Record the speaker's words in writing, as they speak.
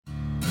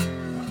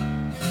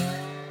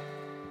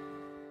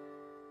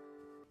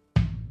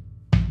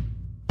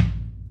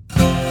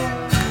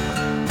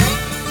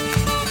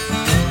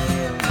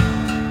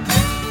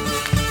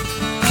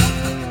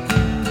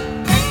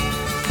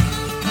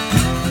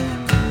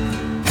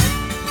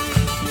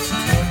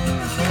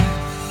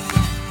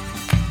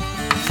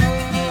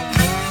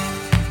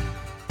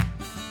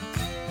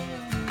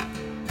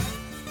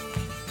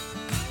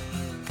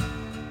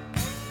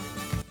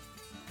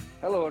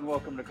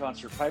to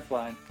Concert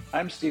Pipeline.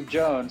 I'm Steve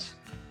Jones.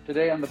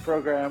 Today on the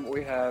program,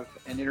 we have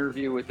an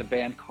interview with a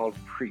band called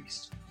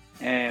Priest.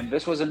 And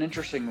this was an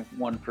interesting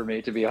one for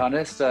me, to be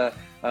honest. I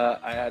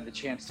had the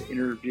chance to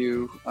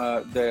interview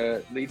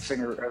the lead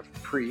singer of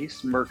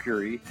Priest,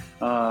 Mercury,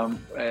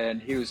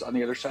 and he was on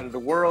the other side of the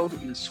world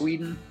in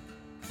Sweden.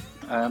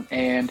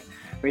 And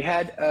we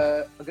had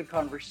a good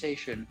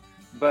conversation,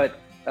 but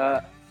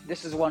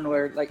this is one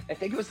where, like, I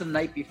think it was the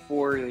night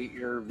before the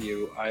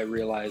interview, I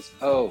realized,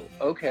 oh,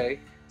 okay,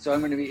 so I'm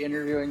going to be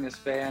interviewing this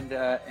band,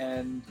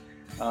 and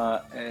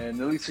the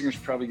lead singer's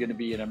probably going to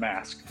be in a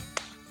mask.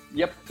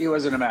 Yep, he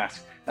was in a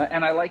mask.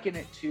 And I liken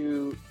it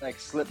to like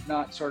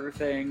Slipknot sort of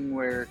thing,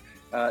 where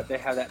they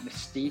have that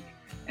mystique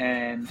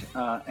and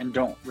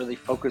don't really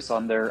focus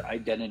on their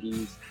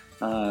identities.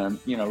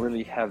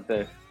 Really have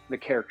the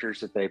characters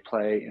that they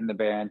play in the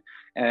band,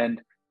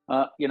 and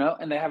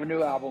and they have a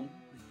new album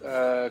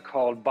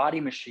called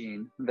Body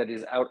Machine that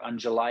is out on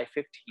July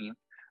 15th.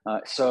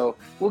 So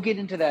we'll get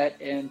into that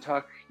and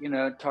talk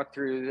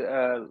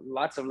through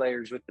lots of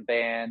layers with the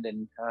band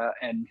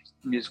and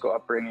musical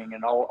upbringing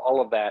and all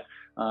of that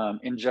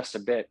in just a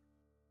bit.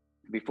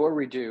 Before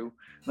we do,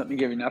 let me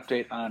give you an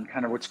update on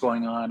kind of what's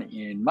going on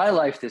in my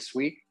life this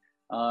week.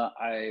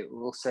 I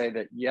will say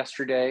that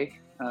yesterday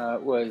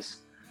was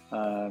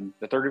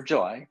the 3rd of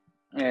July,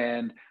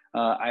 and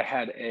I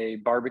had a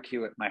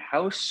barbecue at my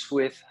house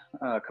with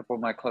a couple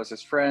of my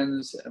closest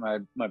friends,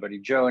 my buddy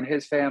Joe and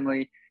his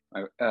family,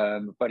 my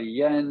buddy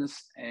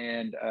Jens,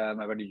 and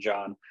my buddy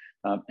John,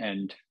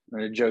 and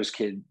Joe's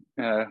kid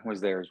was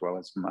there as well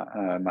as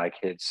my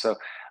kids. So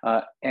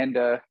and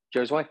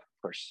Joe's wife,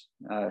 of course.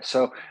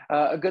 So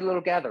a good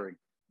little gathering,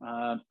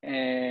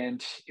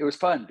 and it was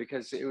fun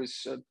because it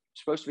was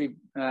supposed to be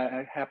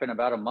happen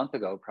about a month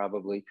ago,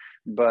 probably,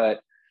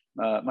 but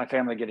my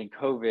family getting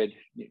COVID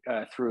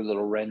threw a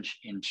little wrench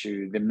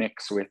into the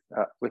mix with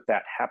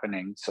that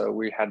happening. So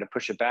we had to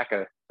push it back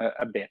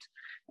a bit,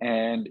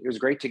 and it was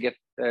great to get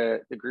the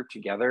group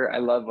together. I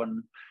love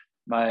when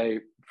my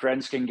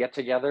friends can get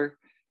together.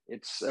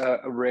 It's a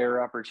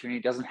rare opportunity.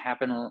 It doesn't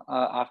happen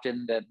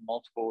often that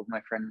multiple of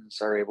my friends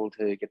are able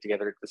to get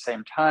together at the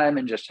same time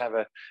and just have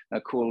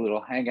a cool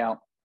little hangout.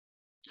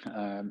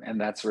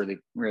 And that's really,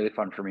 really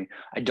fun for me.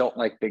 I don't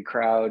like big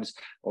crowds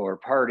or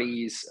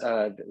parties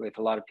with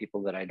a lot of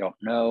people that I don't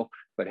know,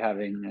 but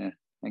having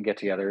a get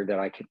together that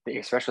I can,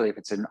 especially if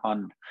it's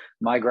on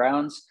my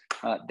grounds,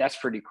 that's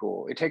pretty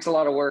cool. It takes a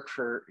lot of work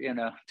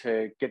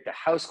to get the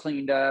house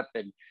cleaned up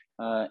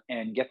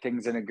and get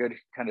things in a good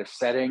kind of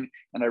setting.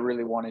 And I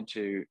really wanted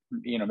to,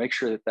 make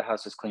sure that the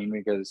house is clean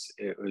because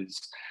it was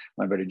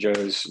my buddy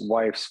Joe's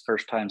wife's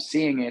first time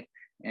seeing it.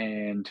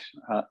 And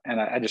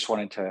I just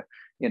wanted to,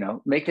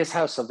 make this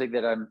house something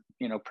that I'm,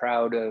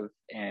 proud of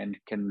and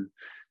can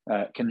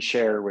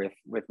share with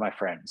my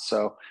friends.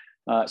 So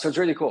it's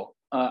really cool.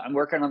 I'm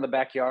working on the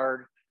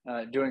backyard,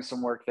 doing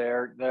some work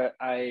there.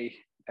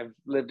 I've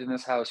lived in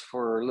this house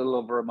for a little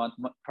over a month,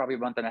 probably a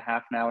month and a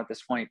half now at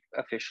this point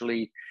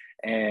officially.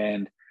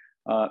 But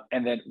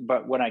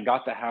when I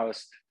got the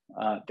house,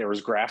 there was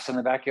grass in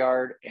the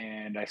backyard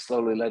and I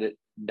slowly let it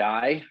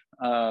die.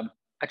 I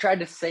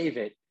tried to save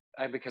it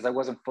because I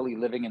wasn't fully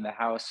living in the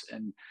house,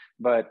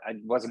 but I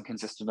wasn't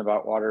consistent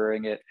about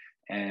watering it.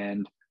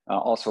 And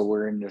also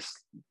we're in this,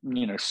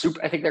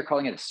 I think they're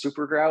calling it a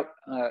super drought.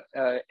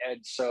 And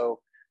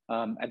so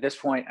at this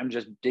point, I'm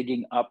just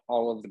digging up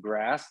all of the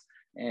grass,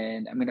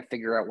 and I'm going to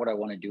figure out what I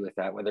want to do with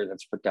that, whether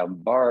that's put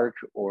down bark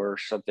or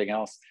something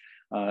else.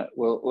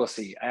 We'll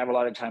see. I have a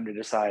lot of time to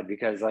decide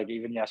because, like,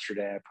 even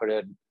yesterday, I put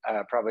in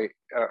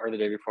or the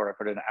day before, I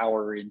put an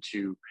hour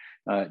into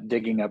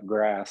digging up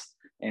grass,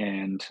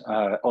 and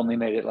only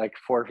made it like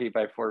 4 feet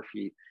by 4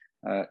 feet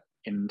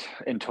in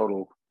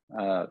total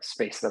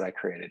space that I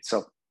created.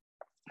 So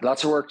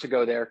lots of work to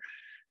go there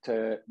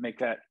to make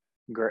that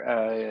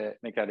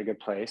a good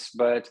place.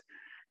 But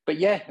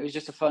yeah, it was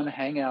just a fun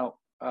hangout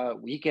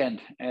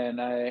weekend,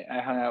 and I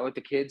hung out with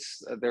the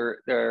kids the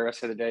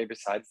rest of the day.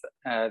 Besides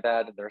that,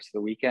 the rest of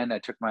the weekend, I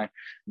took my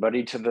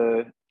buddy to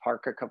the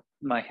park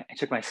I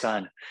took my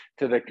son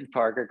to the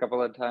park a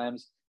couple of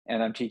times,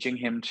 and I'm teaching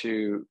him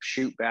to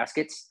shoot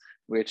baskets,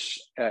 which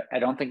I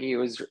don't think he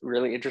was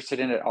really interested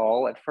in at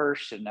all at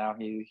first, and now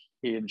he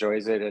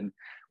enjoys it, and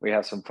we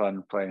have some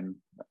fun playing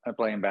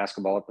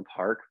basketball at the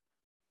park.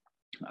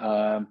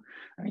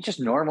 Just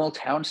normal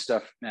town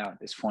stuff now at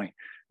this point.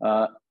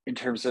 In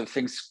terms of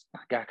things I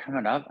got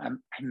coming up, I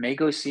may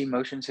go see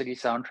Motion City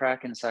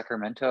Soundtrack in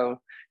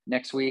Sacramento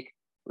next week,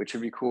 which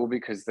would be cool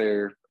because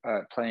they're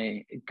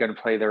going to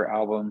play their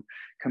album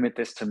Commit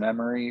This to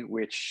Memory,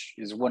 which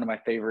is one of my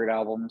favorite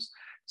albums.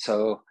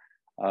 So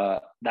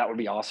that would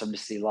be awesome to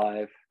see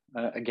live.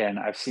 Again,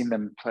 I've seen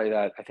them play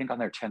that, I think on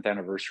their 10th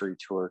anniversary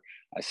tour.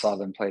 I saw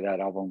them play that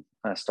album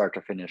start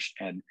to finish,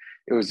 and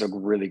it was a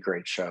really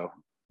great show.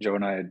 Joe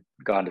and I had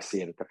gone to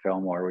see it at the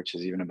Fillmore, which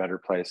is even a better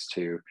place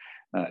to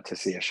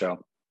see a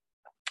show.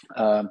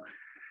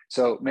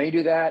 So may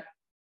do that.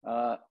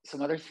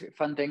 Some other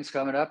fun things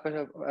coming up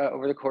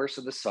over the course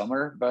of the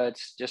summer, but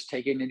just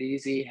taking it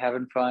easy,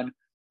 having fun,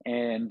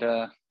 and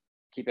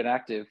keeping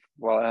active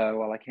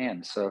while I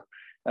can. So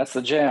that's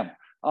the jam.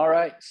 All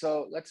right,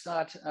 so let's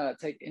not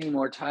take any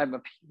more time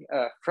up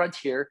front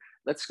here.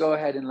 Let's go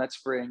ahead and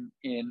let's bring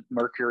in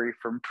Mercury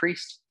from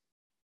Priest.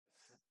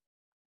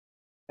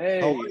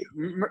 Hey,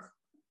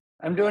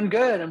 I'm doing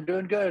good. I'm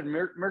doing good.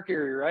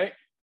 Mercury, right?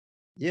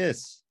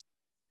 Yes.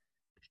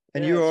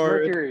 And yes, you are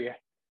Mercury.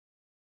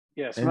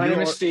 Yes, my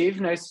name is Steve.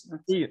 Nice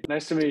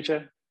to meet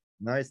you.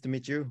 Nice to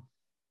meet you.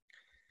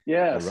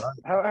 Yes. Right.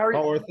 How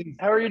are things?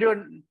 How are you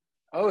doing?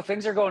 Oh,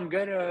 things are going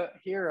good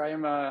here. I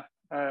am out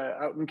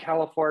in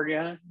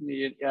California,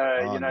 the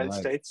United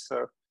States.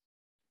 So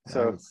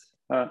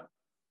nice.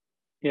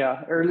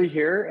 Yeah, early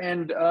here.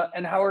 And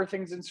how are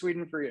things in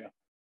Sweden for you?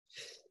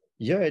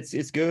 Yeah,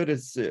 it's good.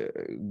 It's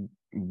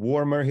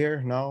warmer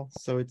here now,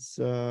 so it's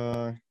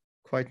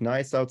quite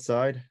nice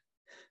outside.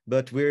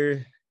 But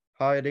we're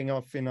hiding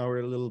off in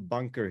our little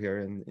bunker here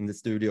in the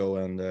studio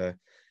and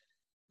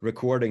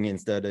recording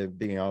instead of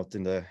being out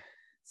in the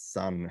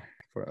sun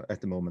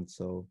at the moment.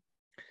 So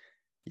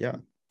yeah,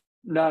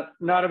 not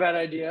a bad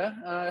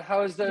idea.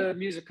 How is the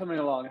music coming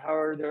along? How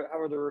are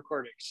the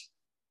recordings?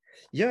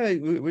 Yeah,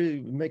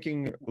 we're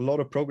making a lot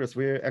of progress.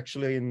 We're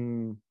actually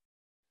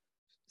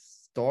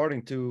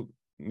starting to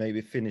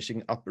maybe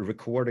finishing up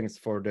recordings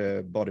for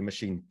the Body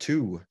Machine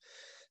 2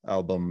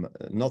 album,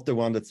 not the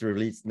one that's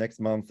released next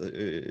month,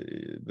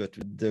 but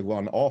the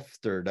one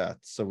after that.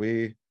 So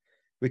we're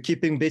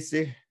keeping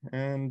busy,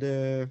 and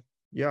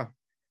yeah,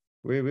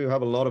 we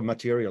have a lot of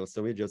material,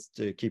 so we just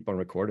keep on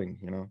recording,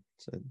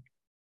 so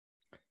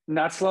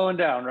not slowing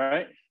down,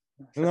 right?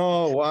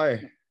 No,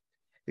 why?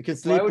 You can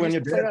sleep when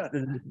you're dead,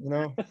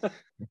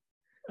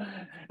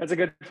 That's a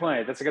good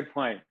point.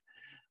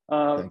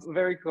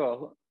 Very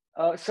cool.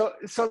 So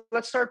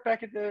let's start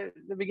back at the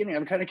beginning.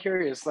 I'm kind of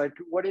curious, like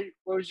what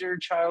was your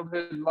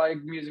childhood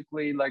like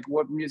musically? Like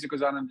what music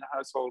was on in the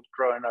household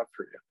growing up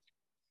for you?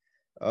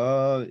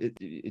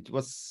 It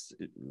was,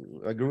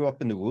 I grew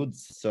up in the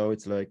woods, so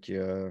it's like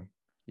yeah,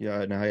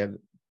 and I have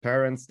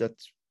parents that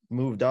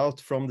moved out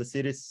from the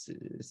cities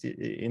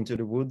into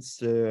the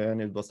woods,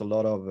 and it was a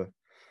lot of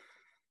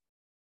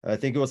I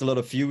think it was a lot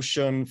of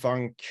fusion,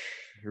 funk,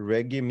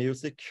 reggae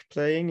music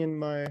playing in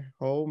my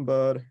home,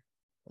 but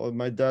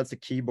my dad's a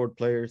keyboard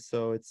player,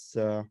 so it's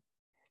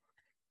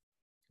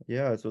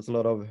yeah, it was a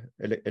lot of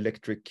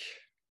electric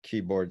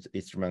keyboard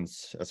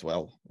instruments as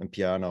well, and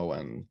piano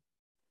and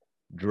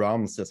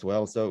drums as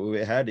well. So we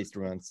had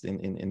instruments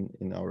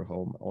in our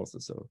home also,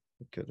 so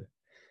we could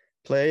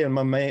play. And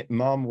my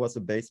mom was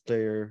a bass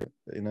player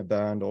in a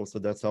band also.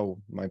 That's how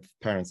my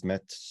parents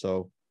met.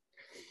 So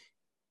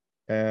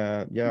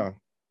yeah,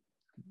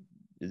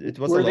 it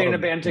was. Were they in a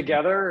band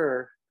together,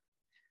 or?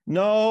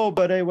 No,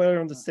 but they were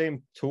on the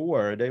same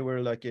tour. They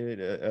were like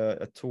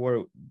a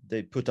tour.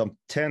 They put up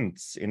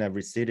tents in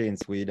every city in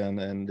Sweden,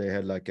 and they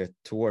had like a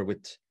tour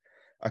with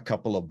a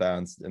couple of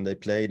bands, and they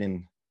played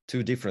in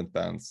 2 different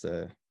bands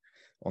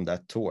on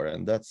that tour,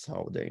 and that's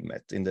how they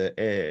met in the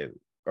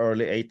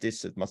early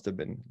 80s. It must have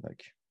been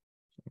like.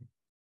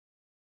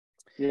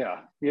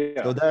 Yeah.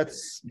 So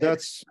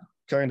that's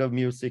kind of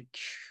music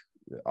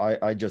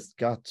I just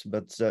got,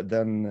 but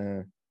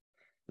then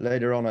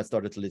later on I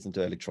started to listen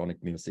to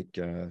electronic music,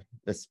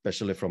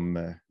 especially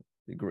from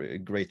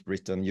Great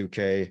Britain,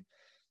 UK,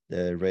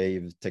 the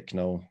rave,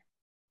 techno,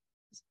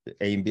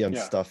 ambient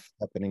stuff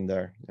happening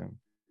there. Yeah.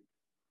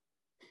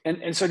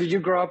 And so, did you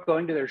grow up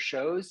going to their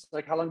shows?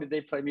 Like, how long did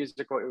they play music?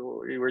 Did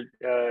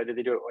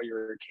they do it while you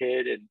were a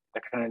kid, and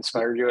that kind of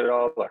inspired you at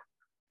all? Or?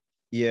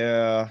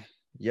 Yeah,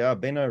 I've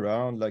been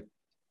around like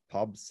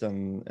pubs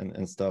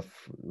and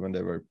stuff when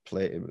they were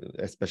playing.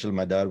 Especially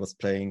my dad was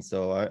playing,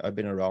 so I've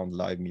been around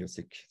live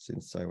music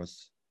since I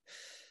was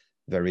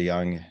very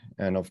young,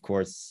 and of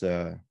course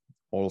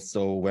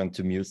also went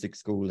to music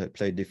school. I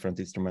played different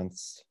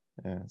instruments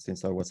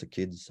since I was a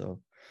kid.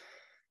 So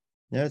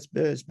yeah,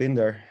 it's been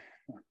there.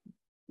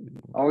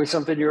 Always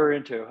something you were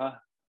into, huh?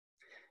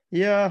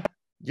 Yeah.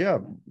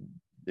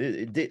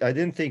 I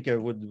didn't think I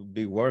would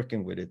be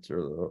working with it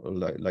or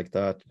like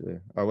that.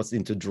 I was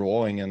into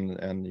drawing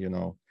and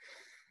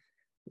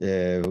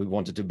we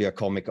wanted to be a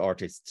comic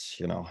artist,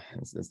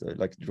 it's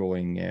like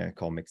drawing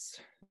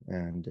comics,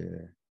 and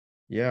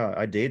yeah,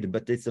 I did,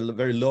 but it's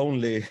very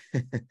lonely.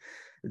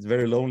 It's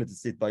very lonely to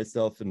sit by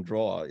yourself and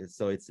draw.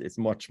 So it's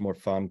much more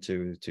fun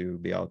to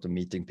be out and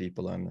meeting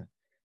people and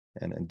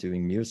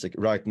doing music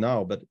right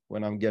now. But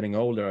when I'm getting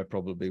older, I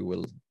probably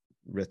will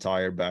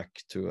retire back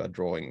to a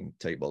drawing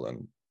table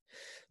and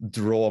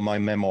draw my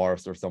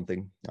memoirs or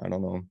something. I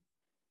don't know.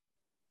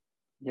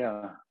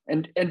 Yeah.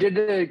 And did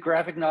the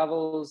graphic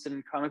novels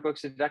and comic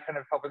books, did that kind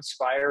of help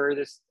inspire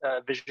this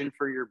vision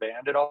for your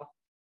band at all?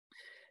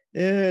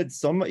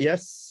 Yes.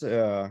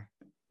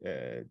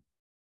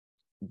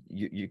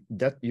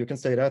 You can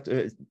say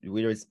that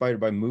we are inspired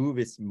by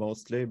movies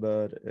mostly,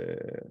 but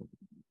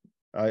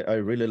I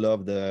really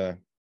love the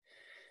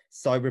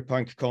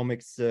cyberpunk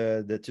comics,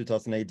 the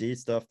 2000 AD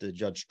stuff, the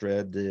Judge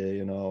Dredd,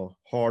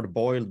 Hard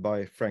Boiled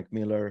by Frank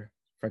Miller.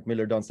 Frank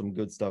Miller done some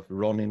good stuff.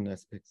 Ronin,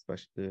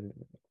 especially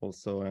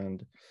also,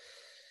 and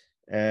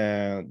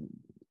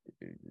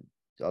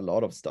a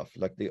lot of stuff,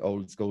 like the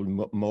old school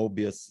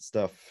Mobius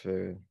stuff,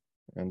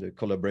 and the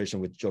collaboration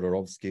with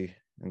Jodorowsky,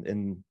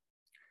 and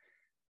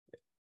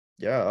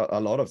yeah, a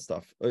lot of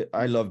stuff.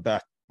 I love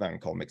Batman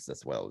comics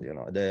as well. You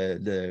know,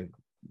 the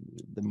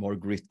more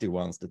gritty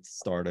ones that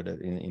started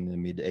in the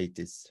mid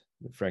 '80s.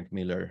 Frank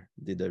Miller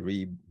did a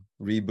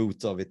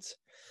reboot of it.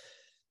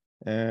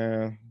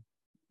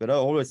 But I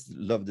always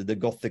loved the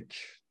gothic,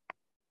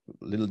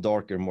 little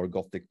darker, more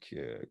gothic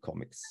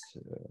comics.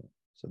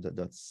 So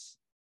that's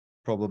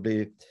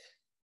probably,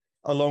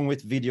 along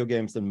with video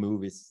games and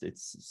movies,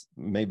 it's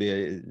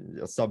maybe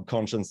a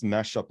subconscious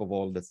mashup of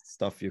all the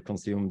stuff you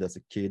consumed as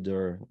a kid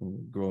or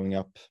growing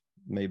up,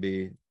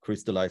 maybe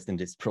crystallized in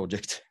this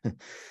project.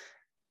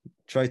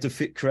 Try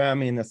to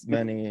cram in as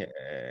many.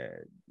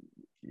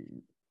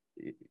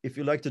 If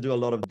you like to do a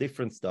lot of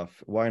different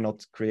stuff, why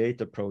not create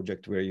a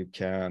project where you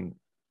can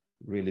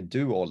really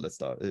do all the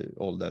stuff,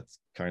 all that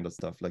kind of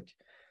stuff, like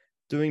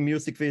doing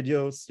music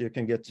videos. You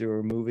can get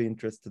your movie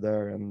interest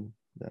there, and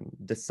then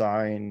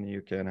design,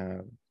 you can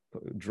have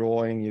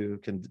drawing, you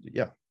can,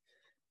 yeah,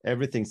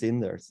 everything's in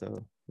there.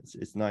 So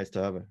it's nice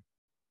to have a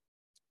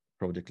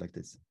project like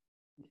this.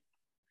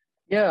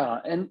 Yeah,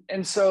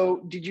 and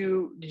so did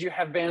you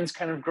have bands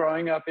kind of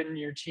growing up in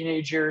your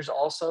teenage years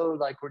also,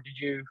 like, or did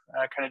you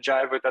kind of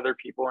jive with other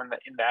people in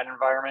that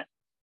environment?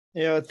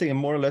 Yeah, I think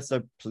more or less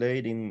I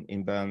played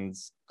in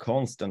bands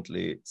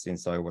constantly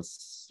since I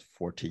was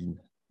 14.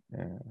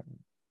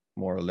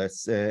 More or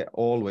less,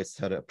 always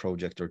had a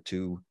project or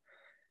two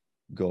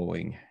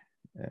going,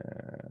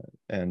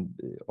 and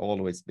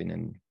always been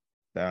in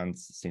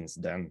bands since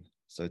then.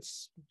 So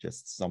it's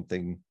just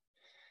something,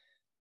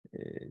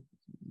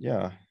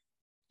 yeah.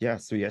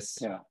 So yes.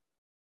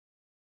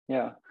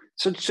 Yeah.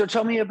 So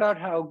tell me about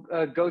how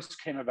Ghost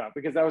came about,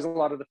 because that was a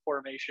lot of the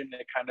formation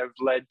that kind of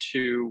led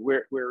to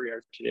where we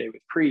are today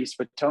with Priest.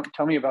 But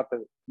tell me about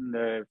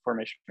the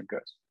formation of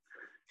Ghost.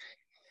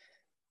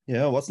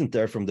 Yeah, I wasn't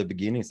there from the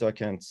beginning, so I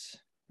can't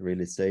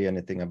really say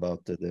anything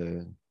about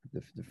the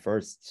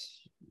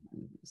first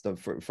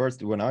stuff.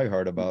 First, when I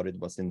heard about it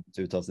was in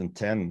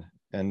 2010,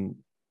 and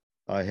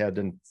I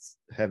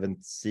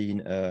haven't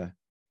seen a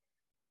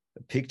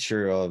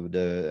picture of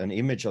an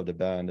image of the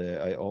band.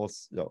 I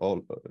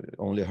also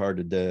only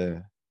heard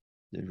the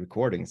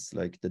recordings,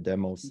 like the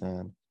demos,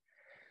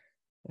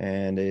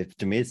 and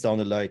to me it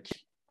sounded like,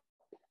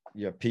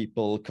 yeah,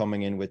 people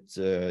coming in with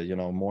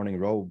morning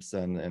robes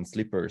and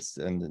slippers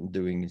and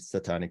doing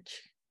satanic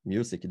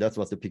music. That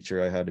was the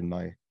picture I had in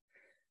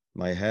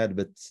my head.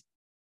 But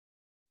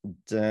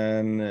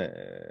then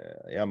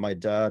my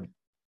dad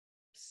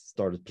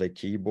started to play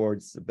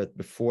keyboards, but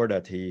before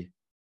that he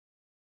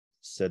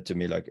said to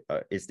me, like,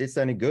 is this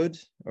any good,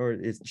 or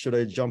should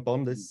I jump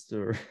on this,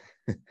 or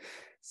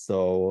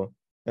so,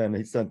 and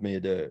he sent me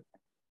the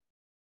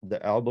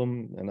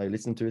album, and I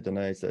listened to it, and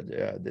I said,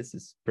 yeah, this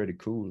is pretty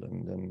cool.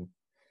 And then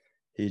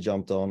he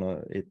jumped on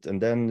it,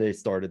 and then they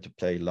started to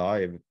play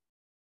live,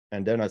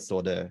 and then I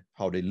saw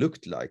how they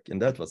looked like, and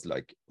that was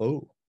like,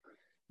 oh,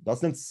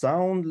 doesn't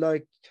sound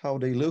like how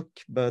they look,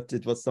 but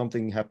it was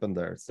something happened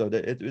there. So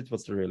it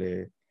was a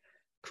really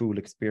cool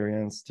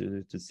experience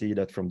to see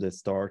that from the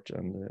start,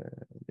 and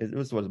it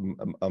was a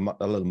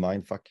little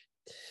mind fuck.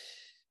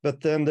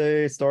 But then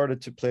they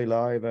started to play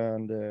live,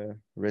 and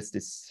rest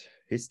is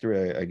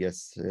history, I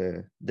guess.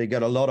 They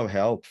got a lot of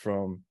help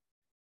from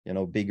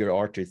bigger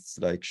artists,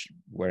 like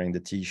wearing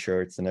the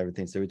t-shirts and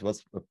everything. So it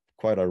was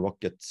quite a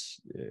rocket,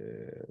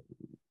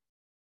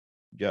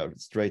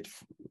 straight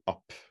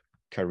up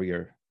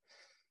career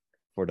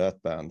for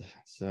that band.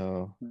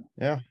 So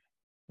yeah,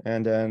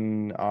 and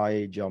then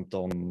I jumped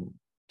on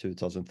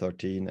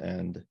 2013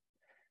 and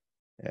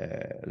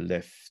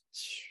left,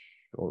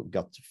 or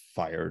got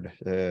fired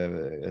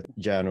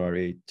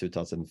January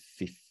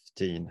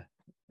 2015.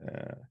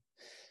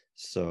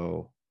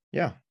 So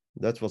yeah,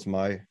 that was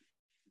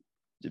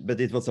but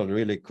it was a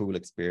really cool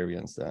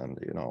experience, and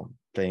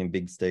playing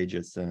big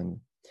stages and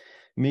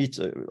meet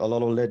a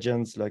lot of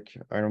legends like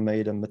Iron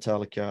Maiden,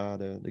 Metallica,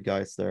 the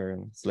guys there,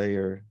 and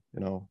Slayer,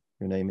 you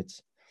name it.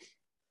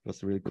 It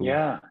was really cool.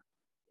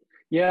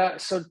 Yeah.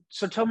 So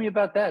tell me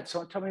about that.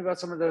 So tell me about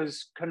some of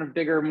those kind of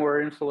bigger,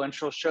 more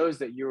influential shows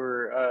that you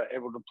were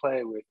able to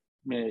play with,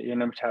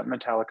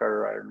 Metallica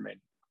or Iron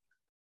Maiden.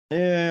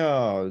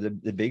 Yeah,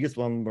 the biggest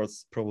one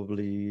was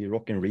probably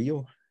Rock in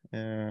Rio,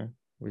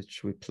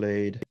 which we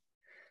played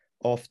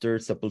after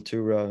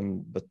Sepultura,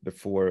 but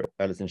before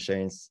Alice in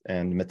Chains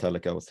and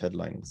Metallica was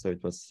headlining. So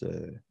it was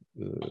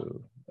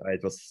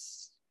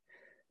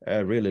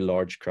a really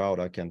large crowd.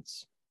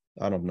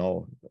 I don't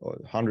know,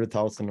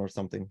 100,000 or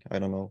something. I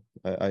don't know.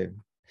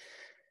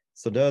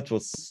 So that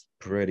was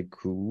pretty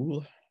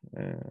cool.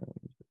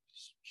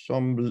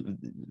 Some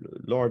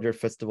larger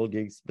festival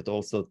gigs, but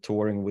also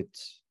touring with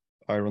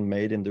Iron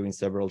Maiden, doing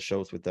several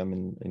shows with them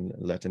in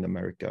Latin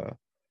America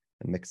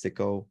and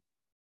Mexico.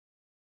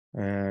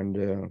 And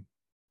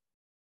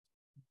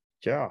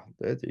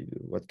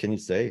what can you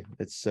say?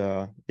 It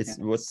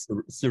was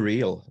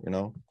surreal,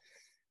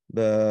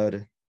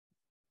 but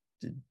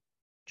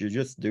you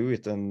just do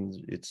it, and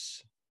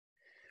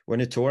when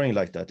you're touring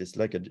like that, it's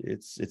like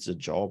it's a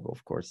job,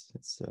 of course.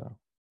 It's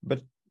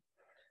but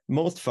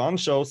most fun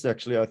shows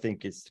actually, I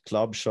think, is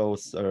club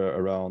shows are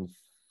around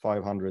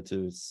 500 to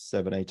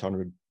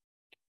 700-800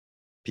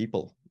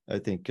 people, I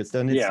think, because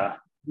then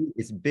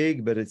it's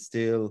big, but it's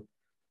still,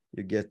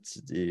 you get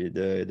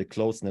the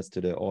closeness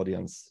to the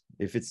audience.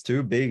 If it's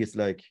too big, it's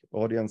like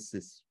audience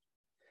is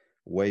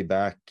way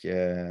back,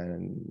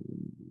 and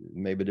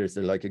maybe there's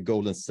like a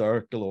golden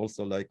circle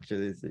also, like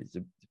it's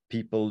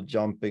people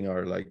jumping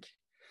are like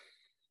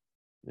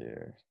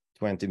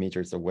 20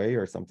 meters away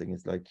or something.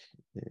 It's like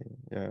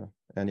yeah,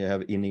 and you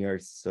have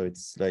in-ears, so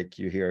it's like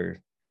you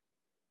hear,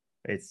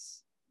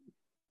 it's,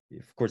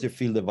 of course you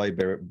feel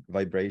the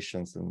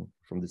vibrations and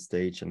from the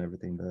stage and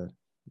everything. But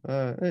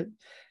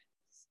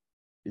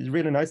it's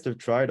really nice to have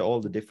tried all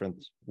the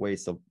different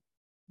ways of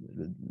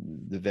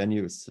the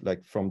venues,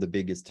 like from the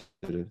biggest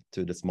to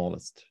the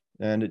smallest.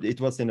 And it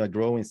was in a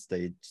growing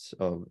state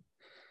of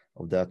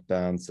that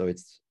band, so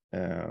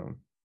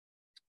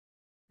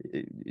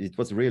it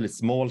was really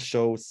small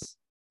shows,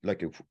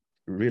 like a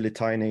really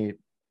tiny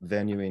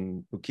venue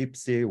in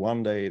Poughkeepsie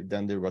one day,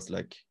 then there was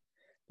like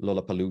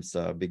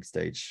Lollapalooza big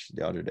stage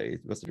the other day.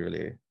 It was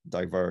really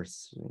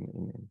diverse,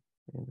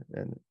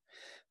 and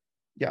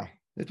yeah,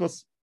 it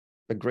was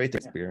a great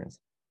experience.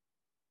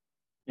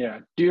 Yeah.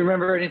 Do you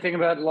remember anything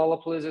about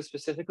Lollapalooza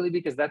specifically?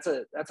 Because that's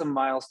a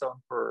milestone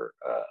for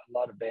a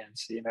lot of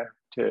bands, you know,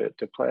 to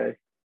play.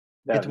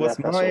 It was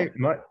my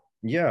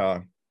yeah.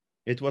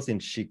 It was in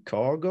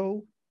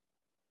Chicago,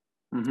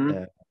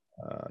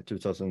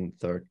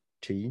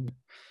 2013,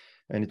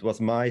 and it was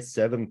my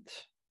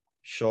 7th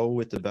show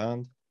with the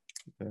band.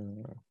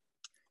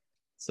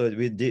 So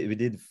we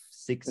did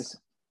 6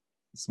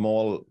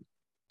 small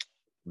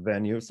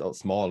venues, or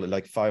small,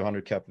 like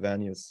 500 cap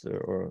venues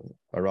or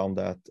around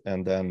that,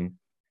 and then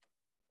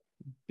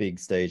big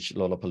stage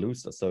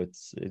Lollapalooza. So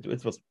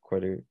it was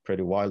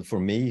pretty wild for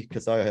me,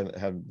 because I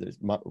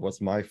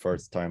was my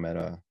first time at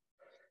a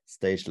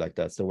stage like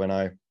that. So when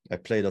I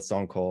played a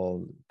song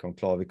called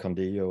Conclave con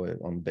Dio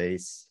on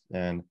bass,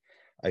 and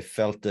I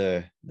felt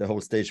the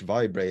whole stage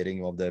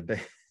vibrating of the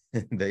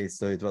bass.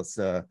 So it was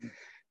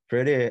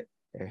pretty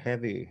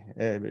heavy,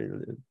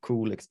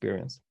 cool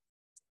experience.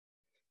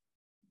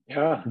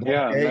 Yeah, but,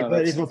 yeah. No,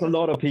 but it was a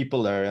lot of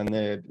people there, and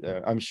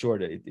I'm sure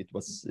that it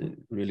was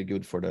really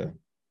good for the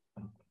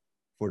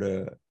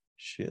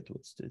shit.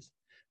 What's this?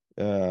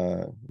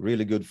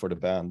 Really good for the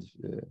band,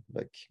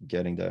 like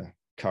getting the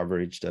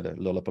coverage that a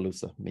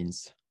Lollapalooza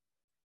means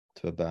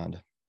to a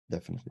band,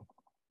 definitely.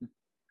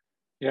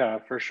 Yeah,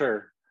 for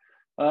sure.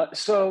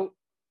 So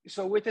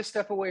with a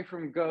step away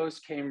from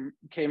Ghost came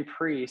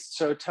Priest.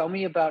 So tell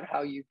me about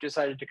how you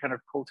decided to kind of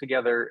pull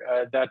together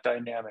that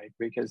dynamic,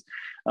 because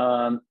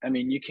I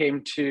mean, you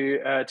came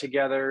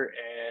together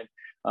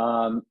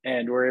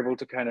and were able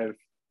to kind of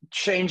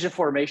change the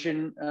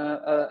formation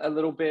a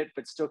little bit,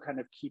 but still kind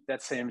of keep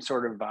that same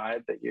sort of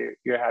vibe that you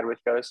had with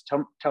Ghost.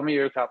 Tell me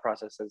your thought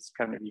process as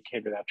kind of you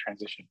came to that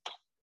transition.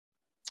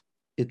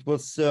 It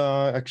was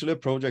actually a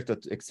project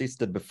that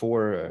existed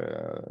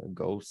before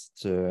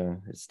Ghost.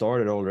 It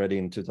started already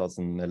in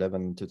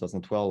 2011,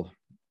 2012.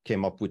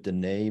 Came up with the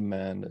name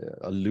and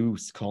a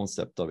loose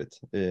concept of it.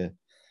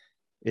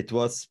 It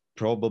was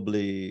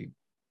probably,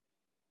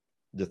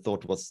 the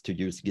thought was to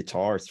use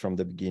guitars from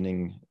the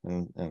beginning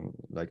and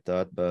like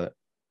that. But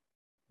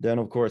then,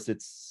 of course,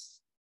 it's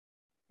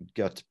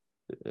got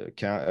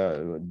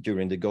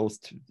during the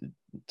Ghost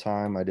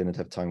time, I didn't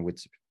have time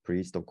with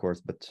Priest, of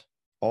course. But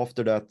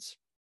after that,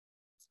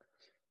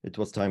 it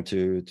was time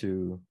to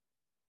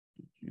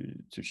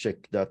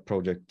check that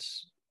project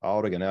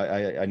out again.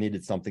 I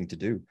needed something to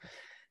do,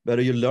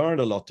 but you learned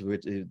a lot to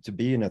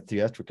be in a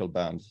theatrical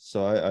band.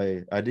 So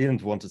I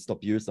didn't want to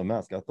stop using a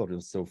mask. I thought it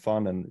was so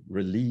fun and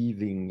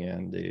relieving,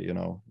 and you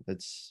know,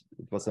 it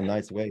was a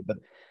nice way. But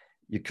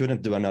you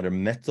couldn't do another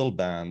metal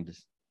band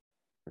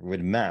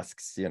with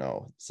masks, you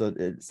know. So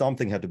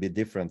something had to be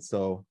different.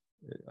 So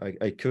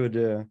I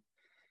could.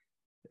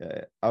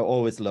 I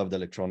always loved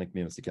electronic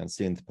music and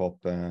synth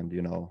pop, and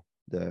you know,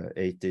 the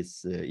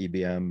 80s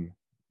EBM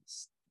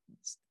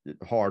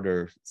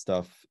harder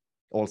stuff.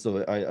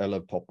 Also, I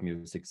love pop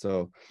music,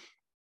 so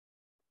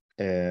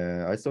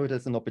I saw it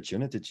as an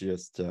opportunity to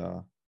just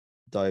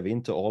dive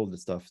into all the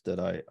stuff that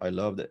I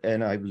loved,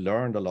 and I've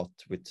learned a lot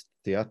with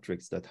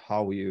theatrics, that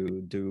how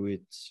you do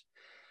it,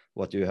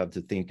 what you have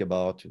to think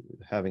about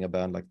having a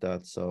band like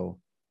that. So,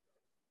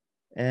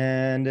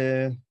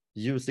 and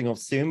using of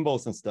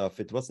symbols and stuff,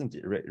 it wasn't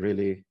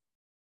really,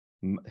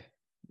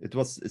 it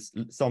was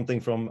something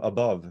from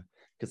above,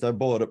 because I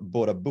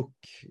bought a book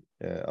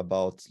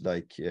about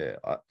like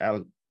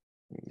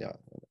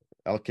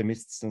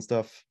alchemists and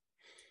stuff,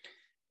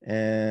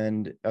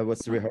 and I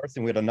was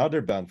rehearsing with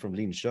another band from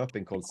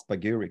Linköping called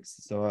Spagyrics.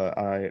 So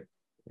I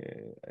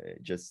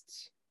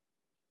just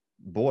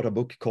bought a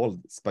book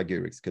called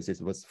Spagyrics because it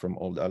was from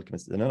Old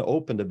Alchemists, and I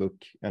opened the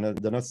book, and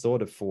then I saw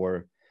the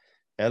 4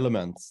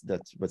 elements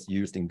that was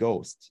used in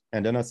Ghost,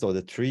 and then I saw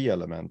the 3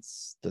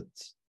 elements that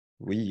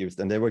we used,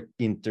 and they were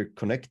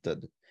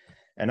interconnected,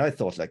 and I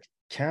thought, like,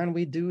 can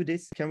we do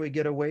this? Can we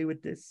get away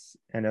with this?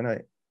 And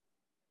then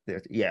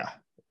yeah,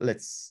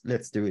 let's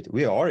do it.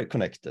 We are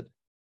connected,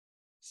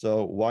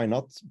 so why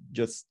not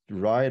just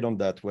ride on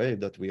that wave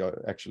that we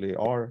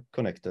are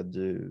connected,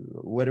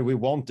 whether we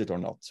want it or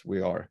not.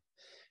 We are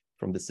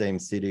from the same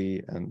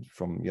city, and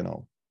from, you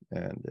know,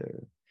 and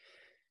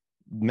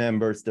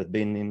members that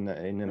been in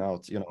and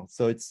out, you know.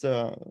 So it's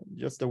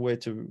just a way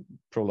to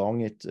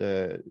prolong it,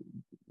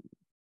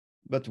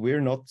 but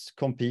we're not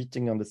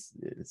competing on the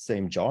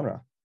same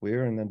genre.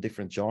 We're in a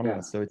different genre.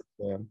 Yeah. So it's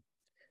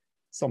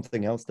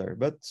something else there,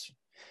 but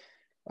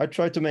I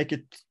try to make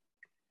it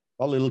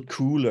a little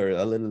cooler,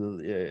 a little.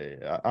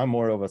 I'm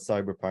more of a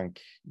cyberpunk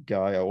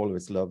guy. I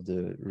always loved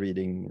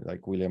reading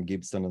like William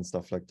Gibson and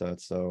stuff like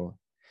that. So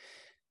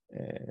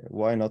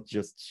why not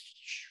just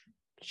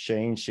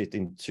change it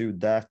into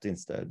that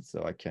instead?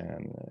 So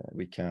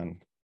we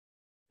can.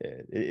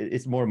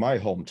 It's more my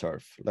home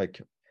turf,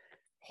 like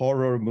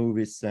horror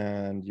movies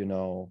and, you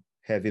know,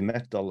 heavy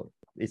metal.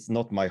 It's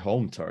not my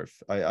home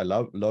turf. I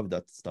love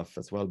that stuff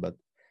as well, but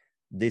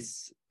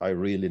this I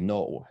really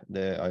know.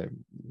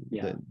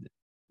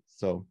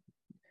 So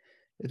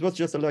it was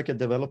just like a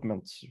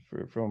development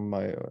from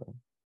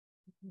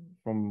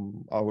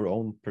our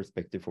own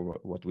perspective for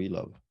what we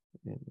love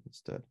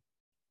instead.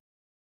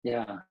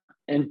 Yeah.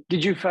 And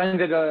did you find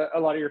that a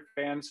lot of your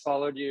fans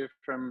followed you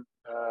from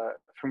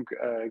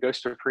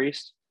Ghost of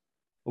Priest?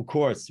 Of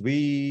course,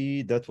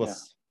 that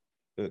was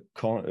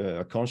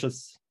a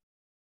conscious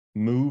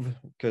move,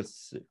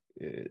 because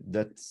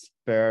that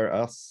spared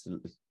us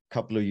a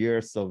couple of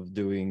years of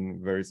doing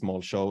very small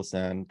shows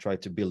and try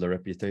to build a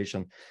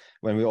reputation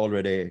when we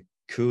already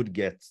could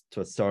get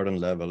to a certain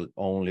level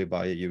only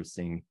by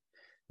using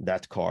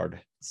that card.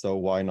 So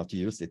why not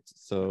use it?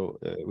 So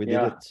we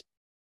did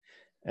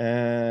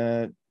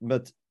it.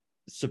 But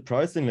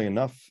surprisingly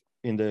enough,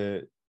 in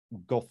the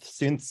goth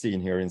synth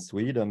scene here in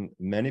Sweden,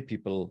 many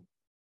people,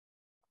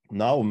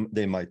 now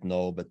they might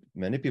know, but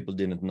many people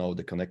didn't know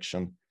the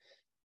connection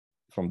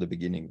from the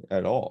beginning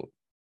at all.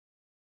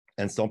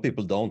 And some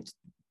people don't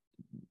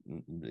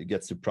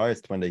get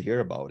surprised when they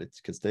hear about it,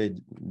 because they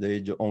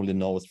only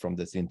know it from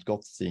the synth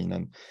goth scene.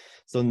 And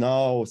so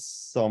now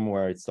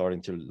somewhere it's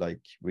starting to,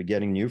 like, we're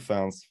getting new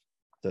fans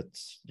that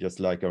just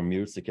like our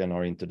music and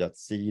are into that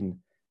scene.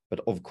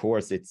 But of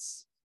course,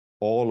 it's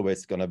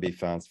always gonna be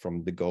fans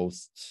from the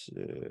Ghost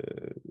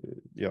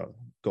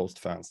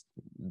fans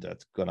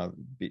that's gonna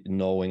be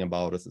knowing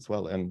about us as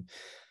well. And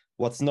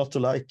what's not to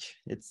like?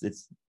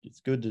 It's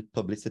good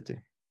publicity.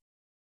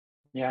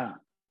 Yeah.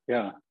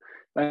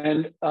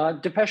 And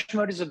Depeche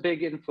Mode is a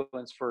big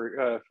influence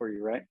for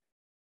you, right?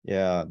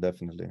 Yeah,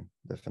 definitely.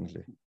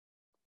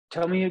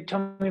 Tell me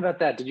about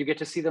that. Did you get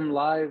to see them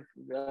live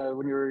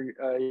when you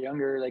were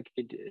younger? Like,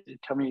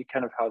 tell me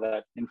kind of how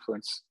that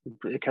influence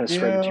it kind of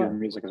spread into your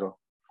music as well.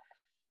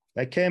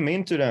 I came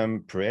into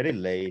them pretty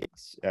late,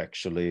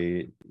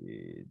 actually.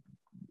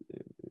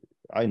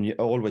 I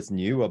always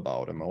knew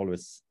about them. I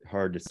always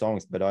heard the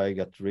songs, but I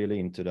got really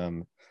into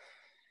them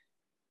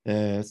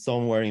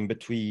somewhere in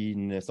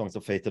between Songs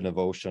of Faith and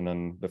Devotion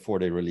and before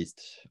they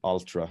released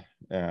Ultra.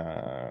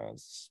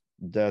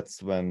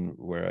 That's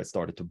where I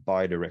started to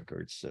buy the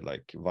records,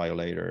 like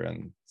Violator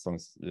and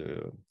songs,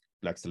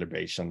 Black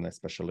Celebration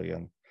especially,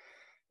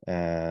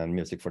 and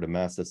Music for the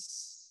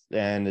Masses.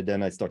 And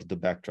then I started to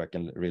backtrack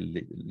and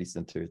really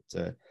listen to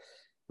it.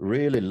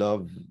 Really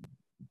love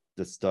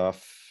the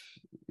stuff,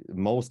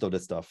 most of the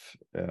stuff,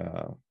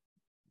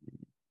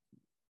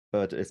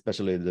 but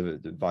especially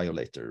the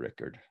Violator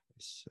record.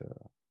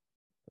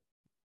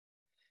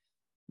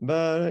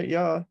 But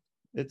yeah,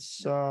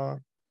 it's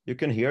you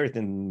can hear it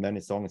in many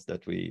songs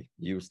that we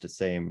use the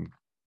same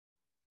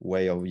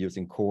way of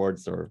using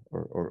chords or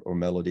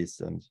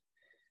melodies and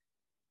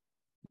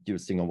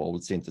using of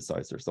old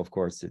synthesizers. Of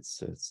course,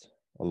 it's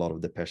a lot of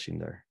Depeche in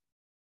there.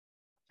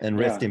 And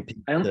rest in peace,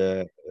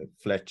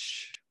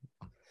 Fletch.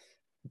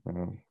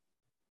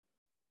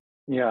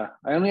 Yeah,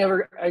 I only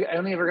ever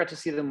got to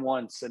see them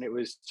once, and it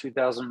was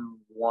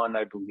 2001,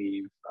 I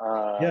believe.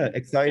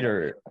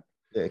 Exciter.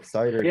 The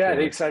Exciter tour.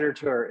 The Exciter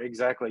tour,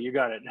 exactly. You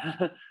got it.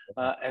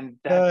 And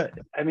that,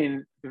 I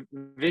mean,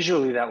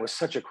 visually, that was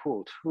such a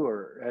cool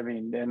tour. I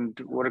mean, and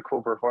what a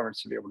cool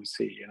performance to be able to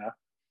see, you know?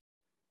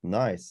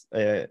 Nice.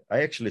 I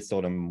actually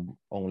saw them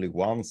only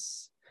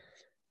once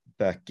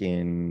back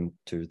in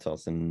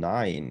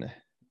 2009.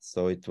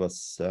 So it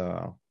was,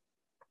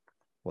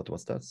 what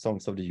was that?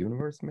 Songs of the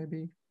Universe,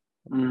 maybe?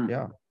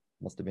 Yeah,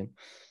 must have been.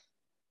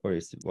 Or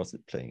was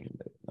it playing?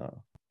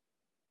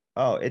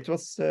 Oh, it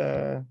was...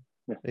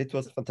 It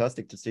was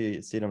fantastic to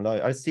see them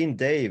live. I've seen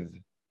Dave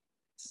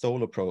his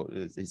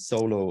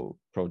solo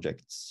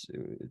projects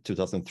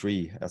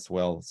 2003 as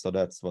well. So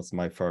that was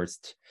my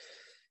first.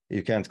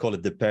 You can't call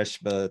it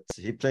Depeche, but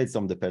he played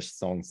some Depeche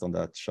songs on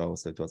that show.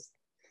 So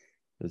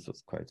this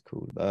was quite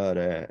cool. But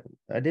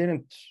I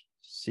didn't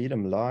see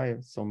them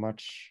live so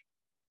much.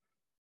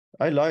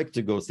 I like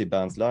to go see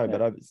bands live,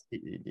 but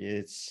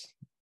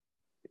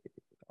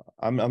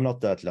I'm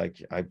not that,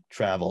 like, I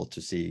travel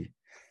to see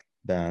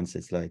bands.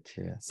 It's like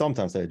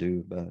sometimes I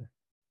do, but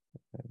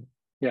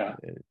Yeah.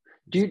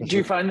 Do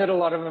you find that a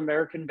lot of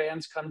American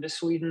bands come to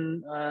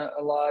Sweden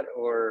a lot,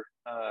 or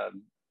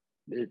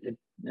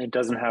it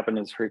doesn't happen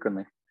as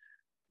frequently?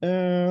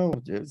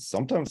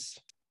 Sometimes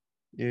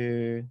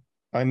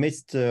I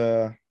missed.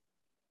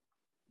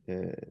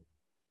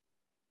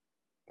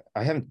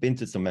 I haven't been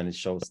to so many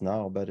shows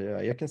now, but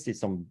I can see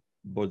some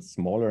both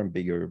smaller and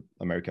bigger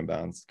American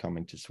bands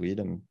coming to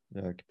Sweden,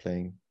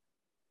 playing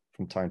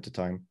from time to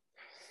time,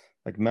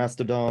 like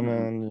Mastodon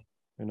and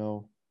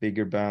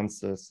bigger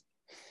bands as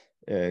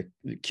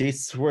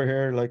Kiss were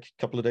here like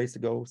a couple of days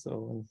ago,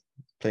 so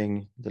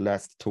playing the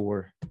last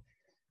tour.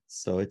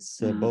 So it's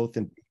both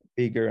in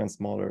bigger and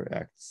smaller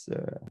acts.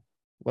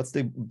 What's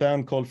the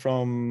band called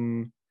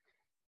from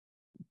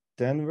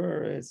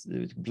Denver? Is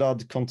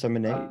Blood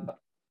Contaminate?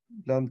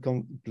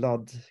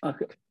 Blood.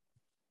 Okay.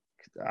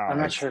 I'm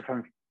not sure if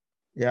I'm.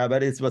 Yeah,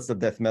 but it was a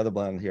death metal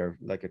band here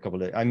like a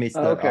couple of days. I missed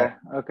that.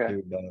 Okay.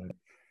 Too, but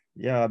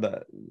yeah.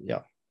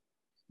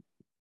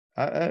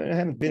 I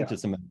haven't been to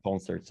so many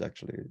concerts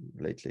actually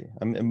lately.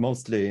 I'm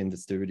mostly in the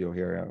studio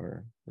here,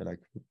 or like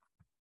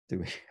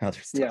doing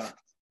other stuff.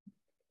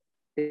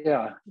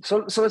 Yeah.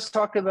 So let's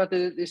talk about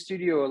the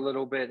studio a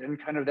little bit and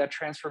kind of that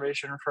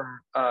transformation from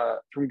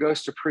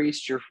Ghost to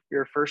Priest.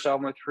 Your first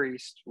album with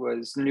Priest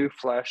was New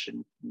Flesh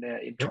in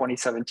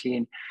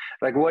 2017.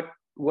 Like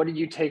what did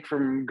you take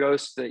from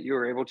Ghost that you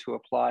were able to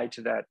apply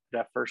to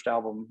that first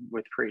album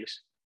with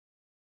Priest?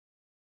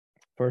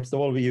 First of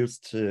all, we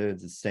used the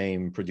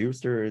same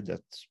producer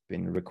that's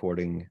been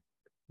recording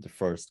the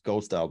first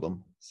Ghost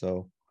album,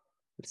 so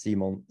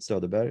Simon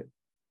Söderberg.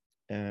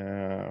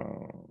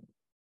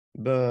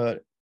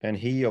 And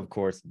he, of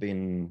course,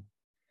 been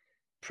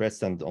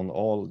present on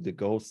all the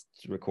Ghost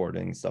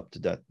recordings up to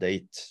that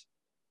date,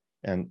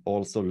 and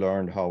also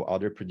learned how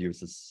other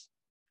producers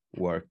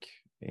work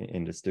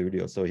in the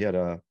studio. So he had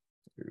a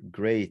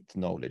great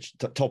knowledge,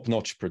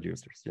 top-notch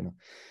producers,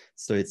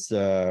 So it's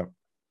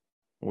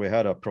we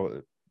had a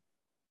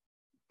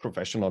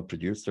professional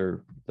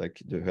producer like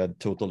who had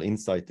total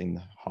insight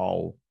in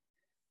how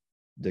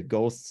the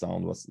Ghost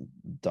sound was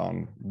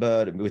done.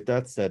 But with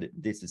that said,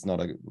 this was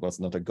not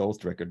a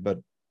Ghost record, but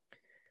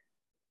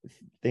I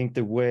think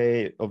the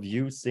way of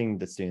using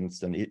the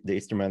synths and the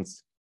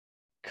instruments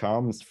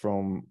comes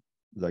from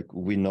like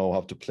we know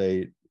how to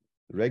play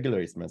regular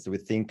instruments. So we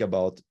think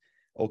about,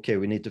 okay,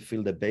 we need to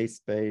fill the bass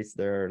space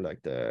there,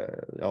 like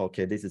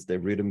this is the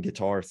rhythm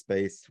guitar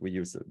space we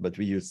use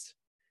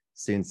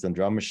synths and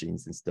drum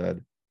machines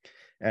instead.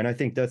 And I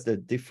think that's the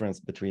difference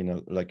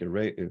between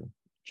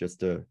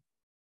just a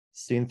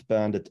synth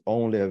band that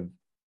only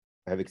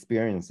have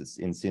experiences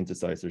in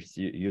synthesizers.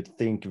 You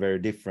think very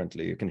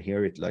differently. You can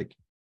hear it like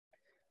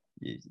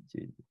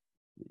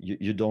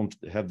you don't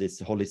have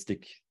this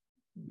holistic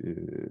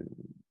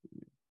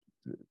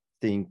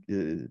thing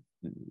to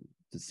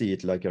see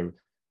it like a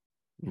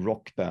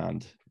rock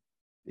band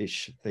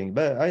ish thing.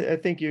 But I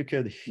think you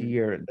could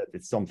hear that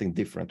it's something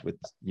different with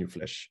New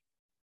Flesh.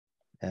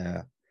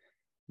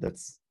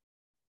 That's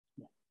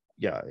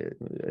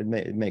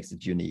it makes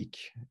it unique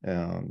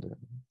and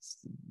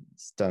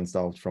stands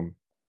out from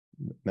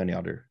many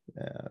other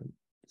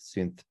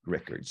synth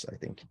records, I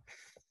think.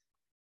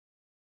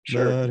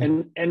 Sure.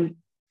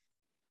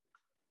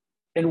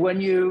 And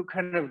when you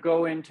kind of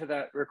go into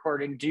that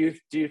recording, do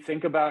you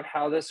think about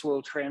how this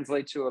will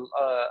translate to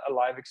a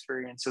live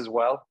experience as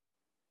well?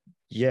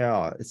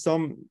 Yeah,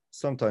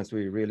 sometimes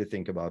we really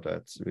think about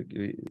that.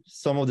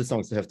 Some of the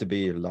songs have to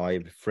be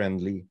live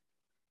friendly.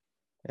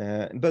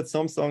 But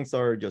some songs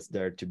are just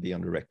there to be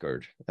on the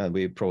record, and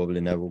we probably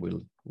never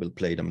will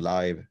play them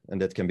live. And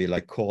that can be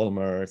like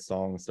calmer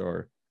songs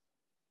or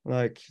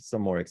like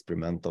some more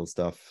experimental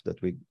stuff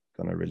that we're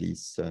gonna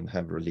release and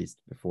have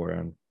released before.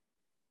 And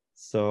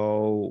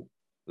so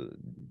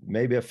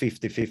maybe a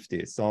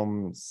 50-50.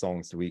 Some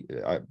songs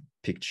I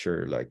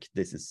picture like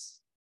this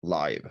is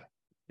live,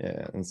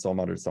 and some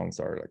other songs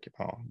are like,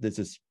 this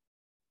is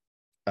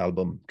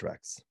album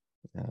tracks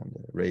and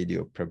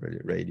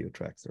probably radio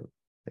tracks or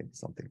maybe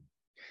something.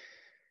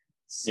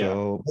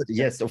 So but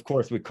yes, of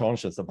course we're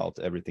conscious about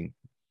everything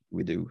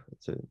we do,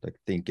 so like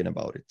thinking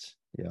about it.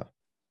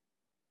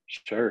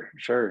 Sure.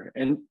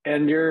 And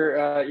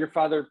your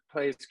father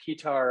plays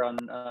guitar on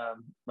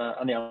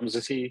the albums.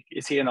 Is he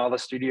in all the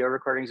studio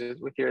recordings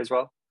with you as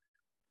well?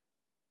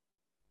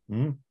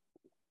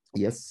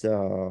 Yes.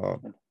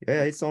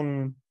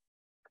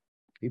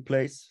 He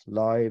plays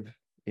live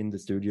in the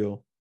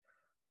studio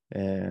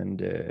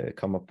and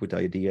come up with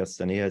ideas,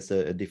 and he has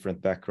a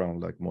different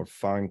background, like more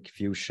funk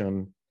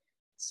fusion,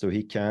 so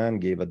he can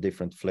give a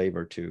different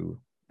flavor to,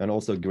 and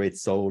also a great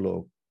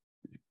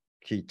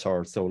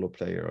guitar solo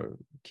player,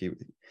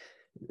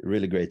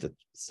 really great at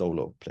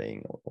solo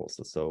playing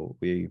also. So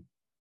we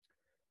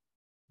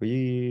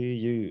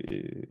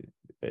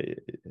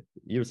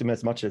use him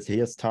as much as he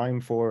has time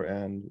for,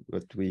 and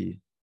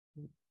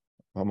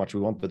how much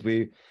we want. But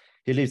he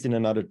lives in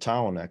another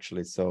town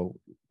actually, so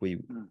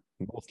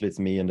mostly it's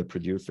me and the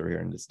producer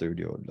here in the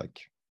studio, like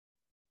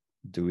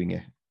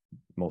doing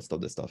most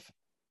of the stuff.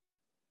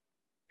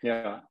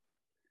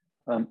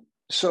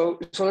 So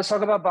let's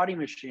talk about Body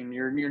Machine,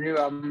 your new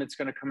album. It's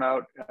going to come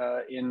out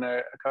in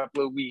a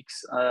couple of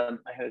weeks. I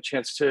had a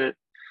chance to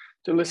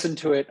listen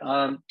to it.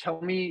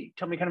 Tell me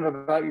kind of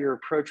about your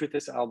approach with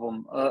this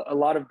album. A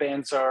lot of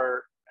bands have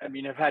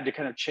had to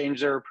kind of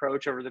change their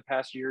approach over the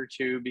past year or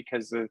two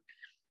because of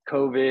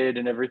COVID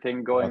and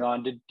everything going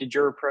on. Did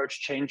your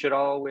approach change at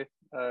all with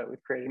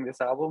creating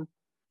this album?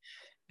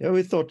 Yeah,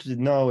 we thought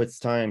now it's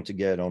time to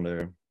get on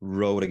the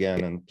road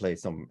again and play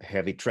some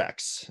heavy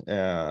tracks.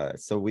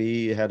 So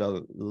we had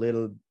a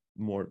little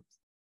more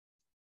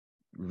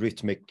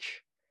rhythmic,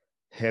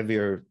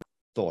 heavier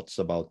thoughts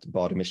about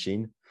Body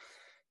Machine,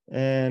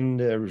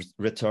 and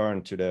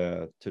return to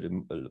the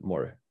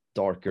more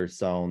darker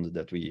sound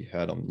that we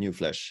had on New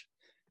Flesh.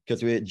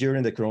 Because we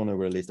during the Corona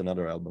we released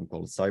another album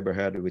called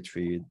Cyberhead, which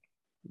we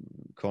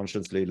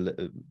consciously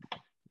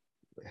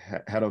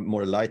had a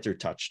more lighter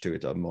touch to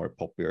it, a more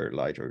popular,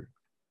 lighter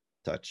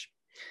touch.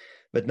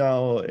 But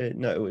now,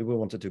 no, we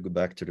wanted to go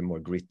back to the more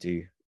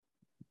grittier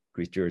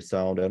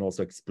sound, and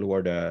also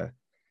explore the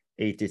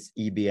 80s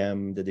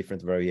EBM, the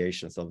different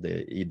variations of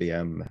the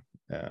EBM,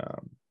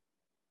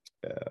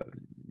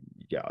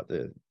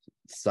 the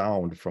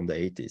sound from the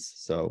 80s.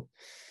 So,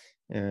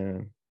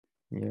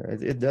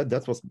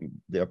 that was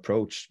the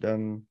approach.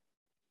 Then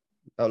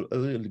a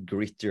little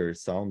grittier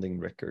sounding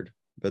record,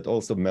 but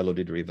also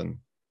melody driven.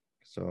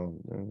 So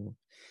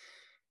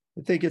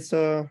I think it's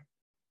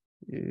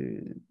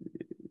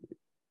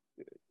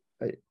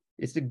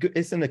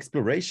it's an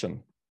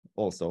exploration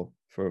also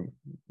from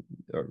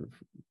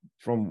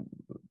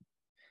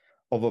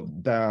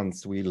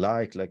bands we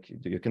like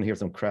you can hear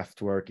some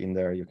Kraftwerk in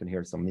there, you can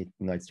hear some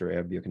Nightster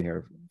Ebb, you can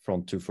hear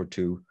Front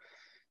 242,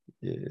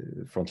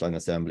 Frontline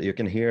Assembly, you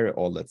can hear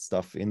all that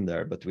stuff in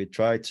there, but we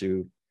try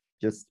to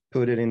just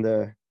put it in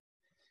the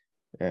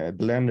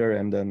blender,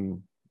 and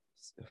then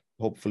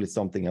hopefully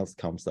something else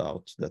comes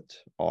out that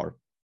are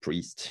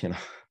Priest,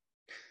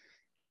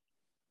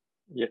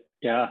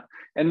 Yeah,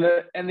 and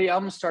the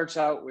album starts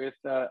out with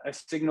a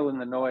Signal in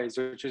the Noise,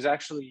 which is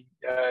actually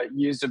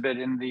used a bit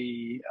in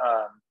the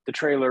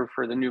trailer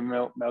for the new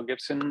Mel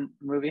Gibson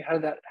movie. How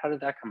did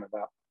that come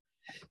about?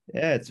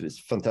 Yeah, it's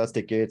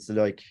fantastic. It's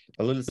like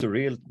a little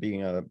surreal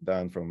being a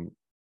band from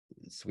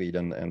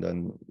Sweden and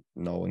then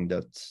knowing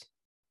that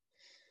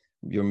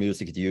your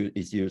music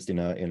is used in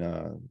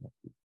a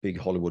big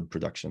Hollywood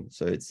production.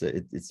 So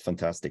it's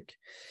fantastic.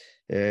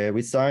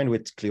 We signed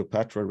with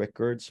Cleopatra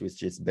Records,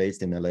 which is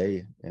based in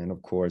LA, and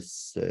of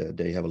course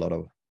they have a lot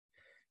of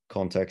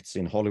contacts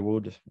in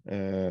Hollywood.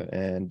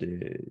 And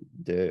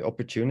the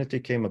opportunity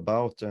came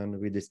about, and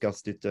we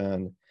discussed it.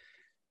 And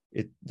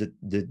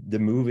the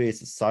movie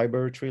is a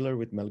cyber thriller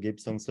with Mel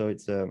Gibson, so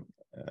it's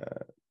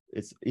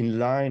in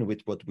line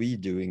with what we're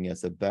doing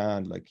as a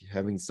band, like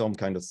having some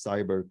kind of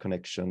cyber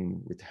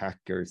connection with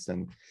hackers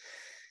and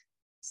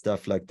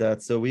stuff like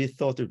that. So we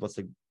thought it was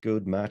a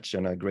good match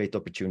and a great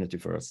opportunity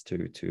for us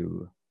to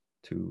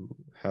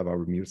have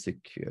our music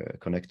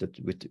connected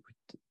with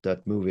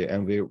that movie,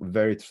 and we're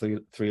very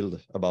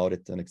thrilled about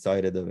it and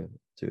excited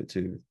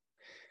to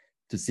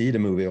see the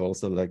movie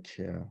also. Like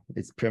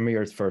it's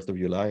premieres 1st of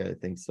July, I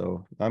think.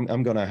 So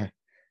I'm gonna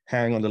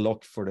hang on the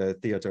lock for the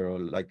theater or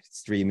like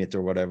stream it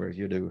or whatever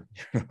you do,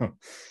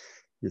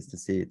 just to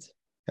see it,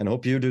 and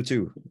hope you do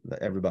too,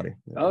 everybody.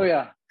 Oh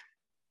yeah,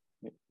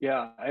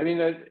 I mean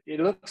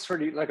it looks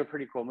like a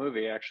pretty cool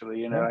movie,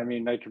 actually. I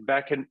mean, like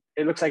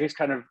it looks like it's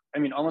kind of, I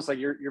mean, almost like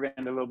your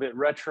band a little bit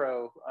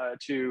retro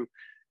to.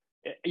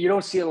 You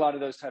don't see a lot of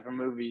those type of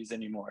movies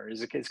anymore.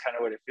 It's kind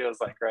of what it feels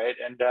like, right?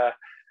 And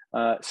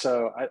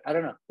so I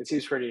don't know. It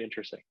seems pretty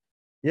interesting.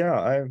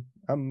 Yeah,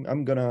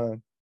 I'm gonna.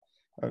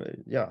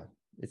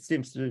 It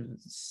seems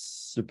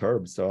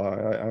superb. So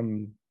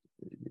I'm.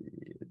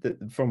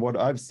 From what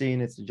I've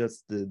seen, it's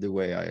just the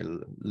way I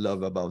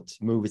love about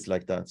movies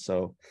like that.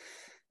 So,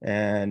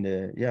 and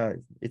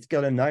it's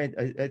got a night.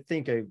 I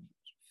think I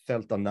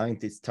felt a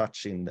 90s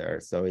touch in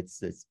there, so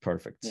it's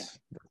perfect. Yeah.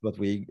 That's what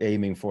we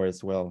aiming for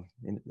as well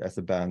as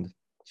a band.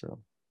 So,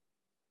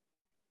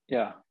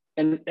 yeah.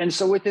 And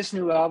so with this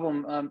new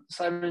album,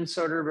 Simon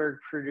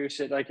Soderbergh produced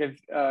it. Like,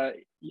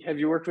 have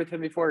you worked with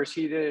him before? Is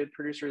he the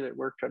producer that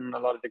worked on a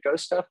lot of the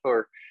Ghost stuff,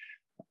 or?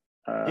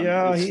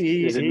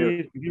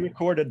 He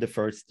recorded the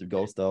first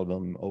Ghost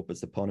album,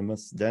 Opus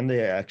Eponymous. Then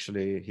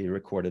he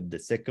recorded the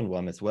second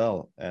one as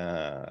well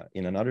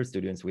in another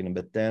studio in Sweden.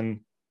 But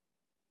then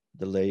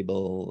the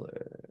label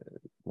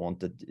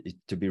wanted it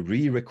to be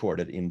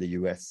re-recorded in the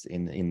US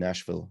in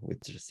Nashville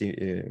with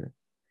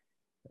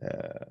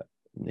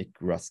Nick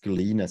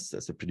Raskulinas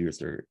as a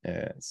producer.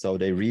 So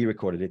they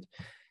re-recorded it.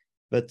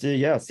 But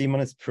Simon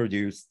has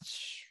produced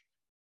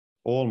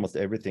almost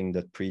everything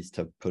that Priest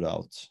have put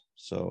out.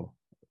 So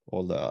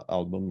all the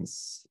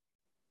albums,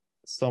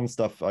 some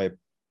stuff I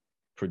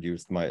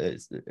produced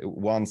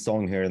one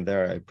song here and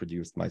there I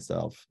produced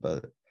myself,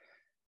 but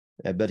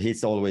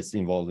he's always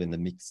involved in the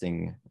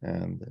mixing,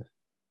 and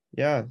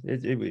we have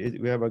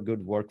a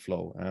good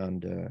workflow,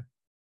 and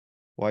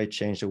why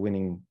change a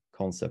winning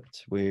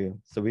concept? I'm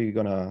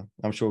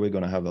sure we're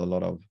gonna have a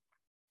lot of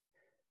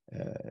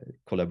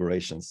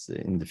collaborations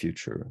in the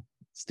future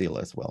still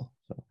as well.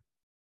 So.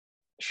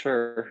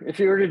 Sure. If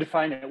you were to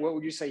define it, what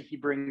would you say he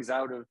brings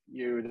out of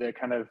you, the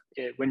kind of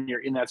when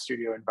you're in that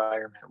studio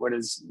environment? What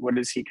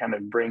does he kind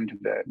of bring to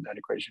that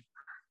equation?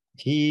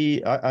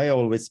 I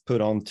always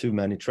put on too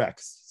many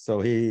tracks,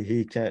 so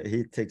he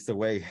takes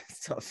away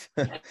stuff.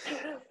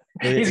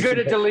 He's good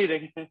at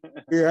deleting.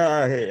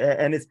 Yeah,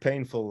 and it's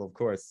painful, of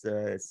course.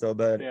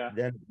 But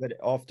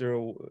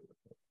after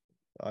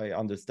I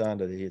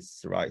understand that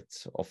he's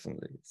right often,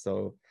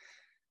 so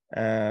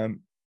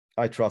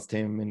I trust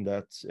him in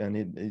that, and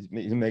it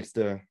makes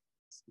it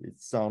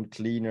sound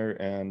cleaner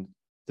and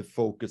the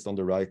focus on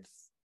the right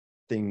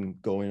thing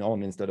going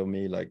on instead of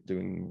me like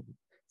doing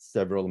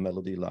several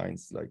melody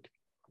lines like.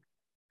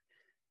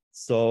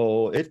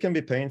 So it can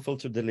be painful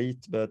to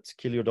delete, but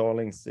Kill Your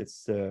Darlings,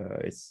 it's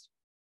a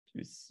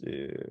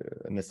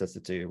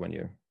necessity when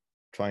you're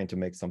trying to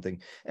make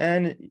something,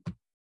 and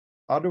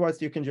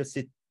otherwise you can just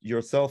sit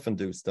yourself and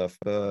do stuff.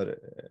 But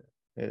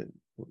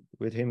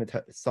with him,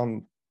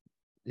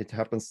 it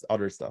happens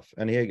other stuff,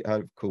 and he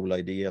have cool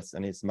ideas,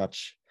 and he's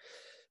much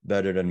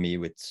better than me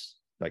with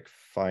like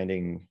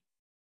finding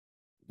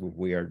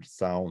weird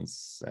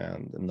sounds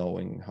and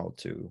knowing how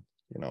to,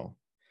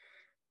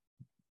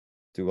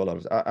 do a lot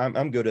of.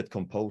 I'm good at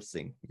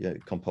composing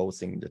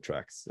the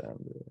tracks,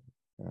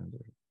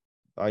 and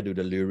I do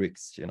the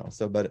lyrics,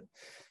 so, but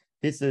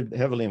he's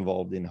heavily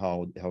involved in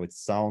how it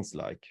sounds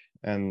like,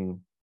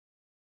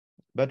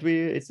 but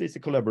it's a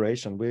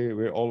collaboration.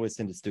 We're always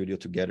in the studio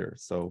together,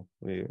 so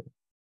we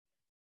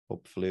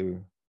hopefully,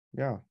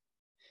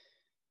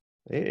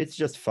 it's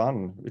just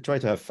fun. We try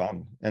to have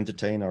fun,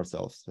 entertain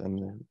ourselves,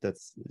 and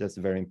that's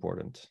very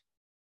important.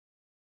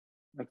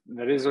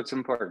 That is what's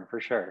important,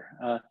 for sure.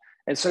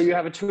 And so you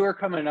have a tour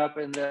coming up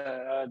in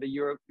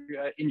Europe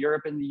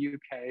and the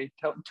UK.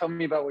 Tell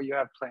me about what you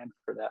have planned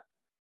for that.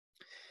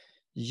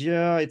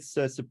 Yeah, it's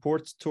a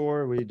support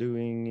tour. We're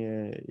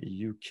doing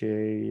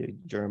UK,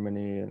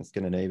 Germany, and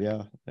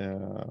Scandinavia.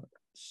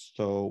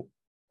 So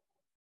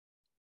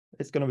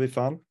it's going to be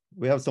fun.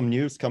 We have some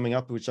news coming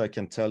up, which I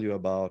can tell you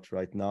about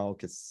right now,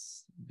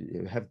 because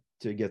you have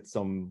to get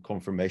some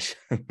confirmation.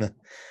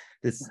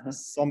 This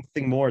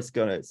something more is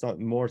gonna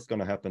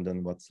happen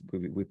than what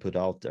we put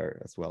out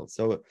there as well.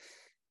 So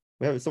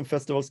we have some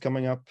festivals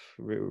coming up.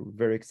 We're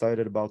very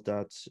excited about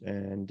that,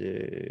 and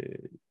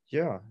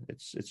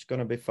it's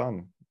gonna be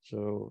fun.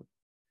 So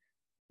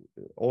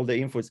all the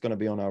info is gonna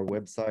be on our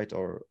website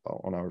or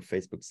on our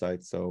Facebook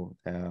site. So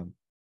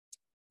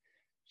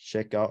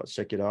check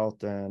it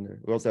out, and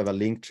we also have a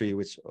link tree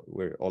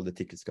where all the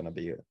tickets gonna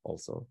be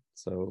also.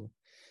 So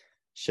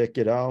check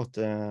it out,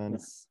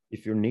 and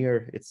if you're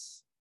near,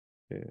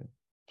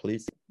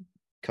 please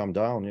come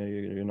down.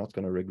 You're not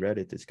going to regret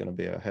it. It's going to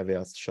be a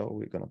heavy-ass show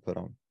we're going to put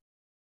on.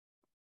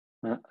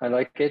 I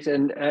like it.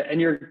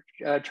 And you're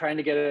trying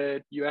to get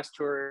a US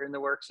tour in the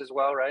works as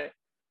well, right?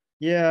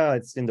 Yeah,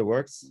 it's in the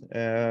works.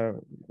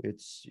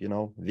 It's,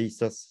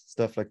 visas,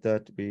 stuff like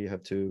that. We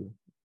have to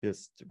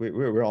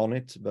we're on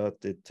it, but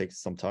it takes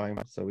some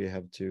time. So we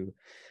have to,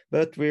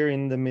 but we're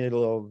in the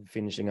middle of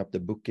finishing up the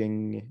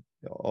booking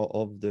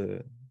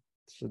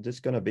so there's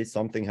going to be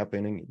something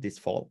happening this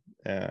fall.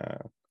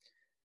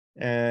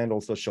 And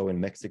also show in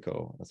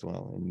Mexico as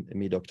well in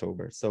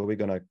mid-October. So we're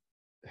gonna,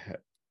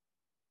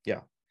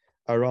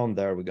 around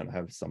there we're gonna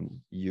have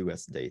some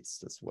US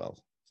dates as well.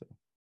 So,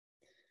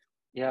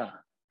 yeah.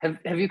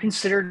 Have you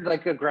considered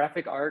like a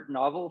graphic art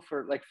novel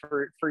for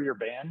your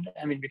band?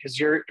 I mean, because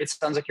it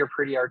sounds like you're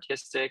pretty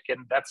artistic,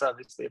 and that's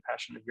obviously a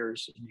passion of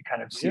yours. And you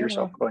kind of see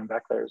yourself going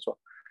back there as well.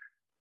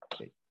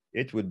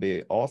 It would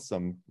be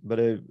awesome, but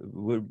it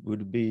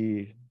would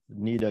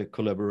need a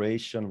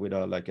collaboration with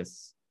a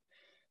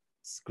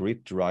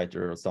script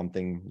writer or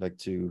something, like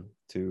to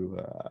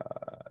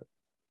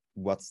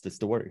what's the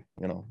story,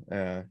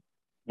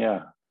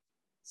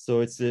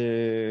 so it's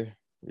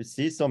we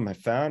see some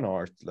fan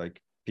art,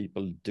 like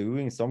people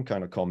doing some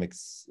kind of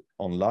comics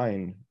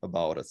online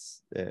about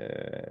us,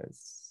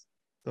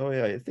 so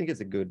I think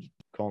it's a good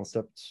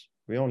concept.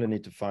 We only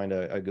need to find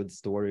a good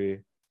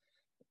story,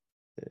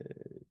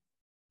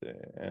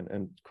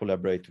 and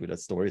collaborate with a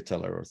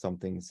storyteller or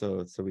something,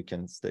 so we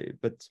can stay.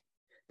 But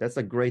that's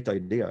a great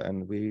idea,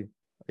 and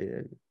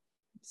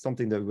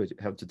something that we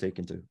have to take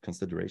into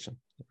consideration.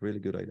 A really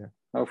good idea.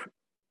 Oh,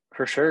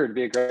 for sure. It'd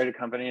be a great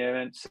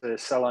accompaniment to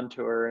sell on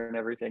tour and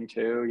everything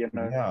too.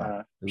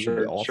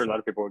 Sure a lot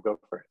of people would go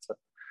for it.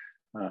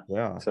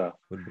 So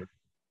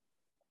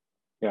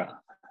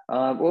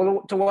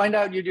well, to wind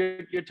out,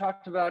 you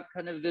talked about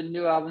kind of the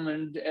new album,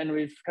 and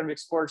we've kind of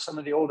explored some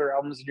of the older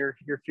albums, and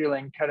you're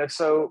feeling kind of,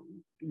 so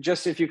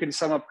just if you can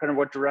sum up kind of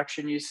what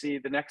direction you see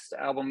the next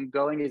album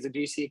going. Do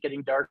you see it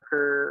getting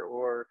darker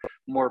or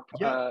more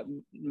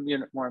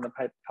more on the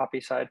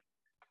poppy side?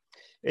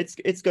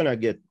 It's gonna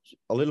get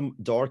a little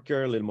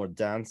darker, a little more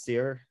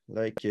dancier,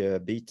 like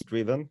beat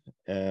driven.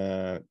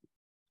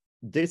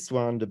 This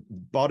one, the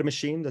Body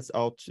Machine, that's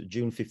out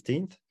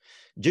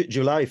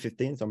July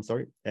 15th, I'm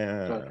sorry.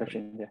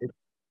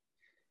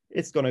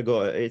 it's gonna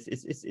go.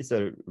 It's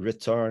a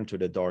return to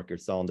the darker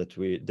sound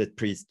that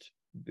Priest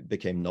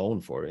became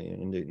known for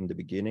in the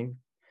beginning.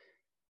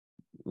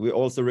 We're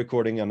also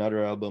recording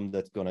another album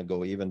that's gonna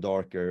go even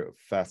darker,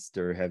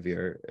 faster,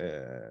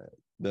 heavier.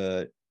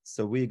 But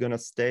so we're gonna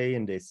stay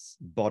in this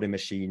Body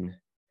Machine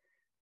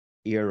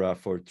era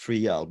for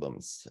 3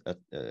 albums,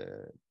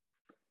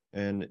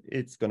 and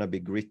it's gonna be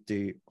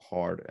gritty,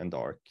 hard, and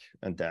dark,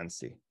 and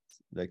dancey,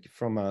 like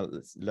from a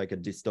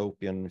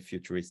dystopian,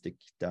 futuristic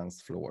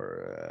dance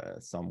floor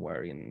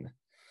somewhere in,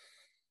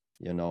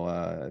 you know,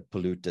 a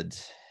polluted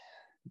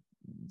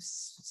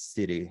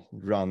city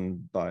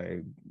run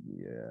by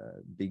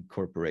big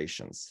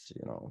corporations,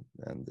 you know.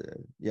 And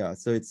yeah,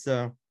 so it's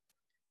a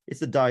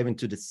dive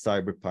into the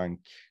cyberpunk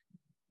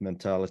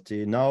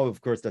mentality. Now,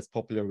 of course, that's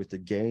popular with the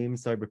game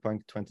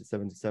Cyberpunk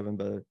 2077,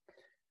 but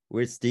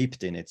we're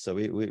steeped in it, so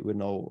we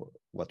know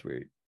what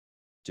we're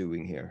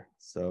doing here.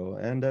 So,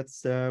 and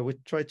that's we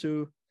try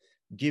to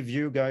give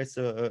you guys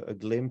a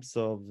glimpse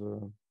of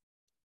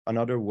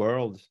another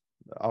world,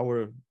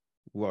 our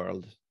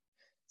world.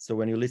 So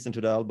when you listen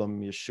to the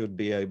album, you should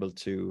be able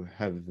to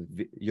have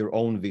your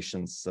own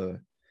visions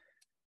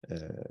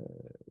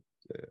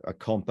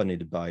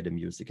accompanied by the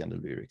music and the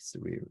lyrics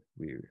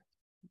we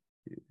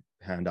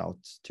hand out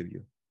to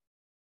you.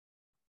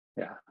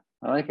 Yeah,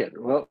 I like it.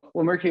 Well,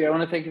 Murky, I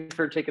want to thank you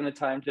for taking the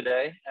time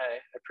today. I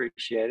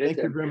appreciate it.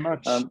 Thank you very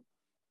much.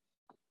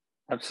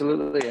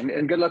 Absolutely,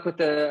 and good luck with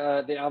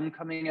the album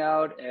coming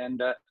out and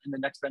the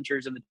next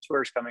ventures and the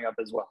tours coming up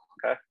as well.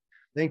 Okay.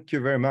 Thank you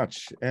very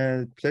much,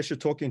 and pleasure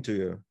talking to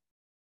you.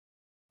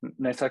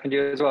 Nice talking to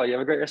you as well. You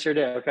have a great rest of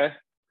your day. Okay.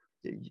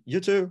 You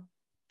too.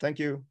 Thank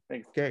you.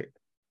 Thanks. Okay.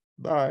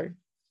 Bye.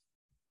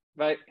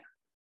 Bye.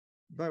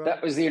 Bye.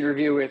 That was the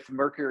interview with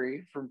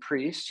Mercury from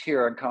Priest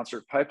here on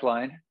Concert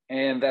Pipeline.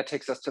 And that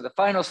takes us to the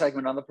final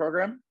segment on the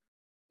program,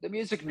 the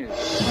music news.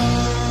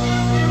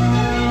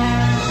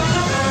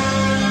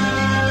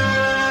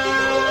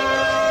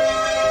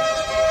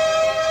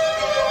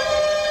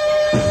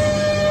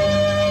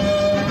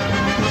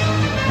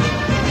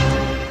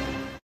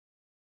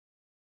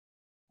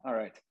 All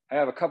right. I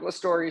have a couple of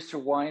stories to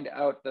wind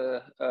out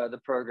the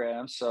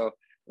program. So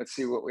let's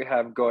see what we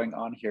have going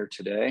on here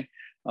today.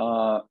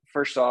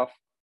 First off,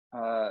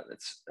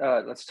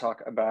 let's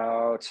talk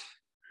about.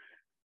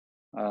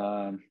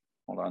 Hold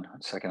on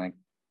a second. I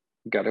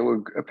got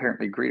to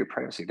apparently agree to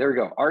privacy. There we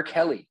go. R.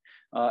 Kelly.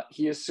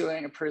 He is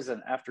suing a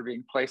prison after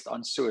being placed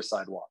on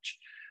suicide watch.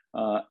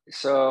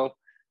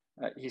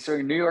 He's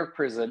suing New York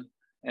prison,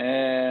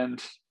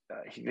 and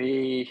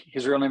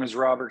his real name is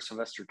Robert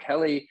Sylvester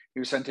Kelly. He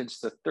was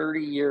sentenced to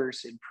 30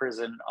 years in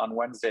prison on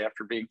Wednesday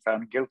after being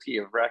found guilty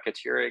of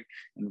racketeering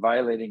and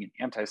violating an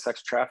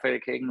anti-sex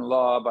trafficking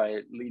law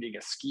by leading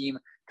a scheme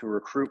to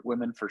recruit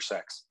women for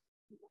sex.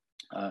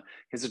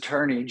 His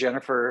attorney,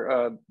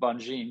 Jennifer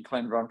Bongine,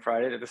 claimed on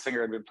Friday that the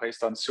singer had been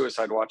placed on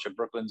suicide watch at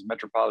Brooklyn's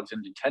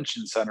Metropolitan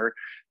Detention Center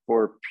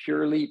for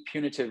purely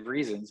punitive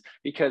reasons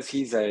because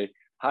he's a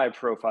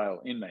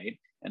high-profile inmate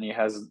and he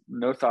has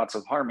no thoughts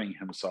of harming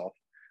himself.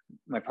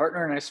 My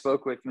partner and I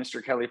spoke with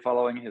Mr. Kelly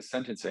following his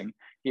sentencing.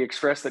 He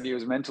expressed that he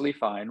was mentally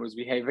fine, was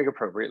behaving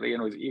appropriately,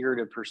 and was eager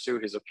to pursue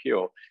his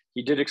appeal.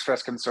 He did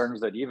express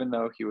concerns that even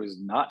though he was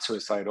not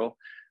suicidal,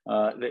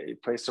 they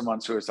placed him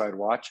on suicide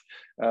watch.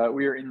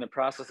 We are in the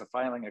process of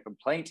filing a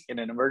complaint in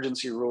an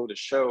emergency rule to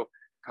show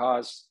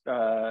cause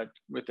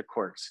with the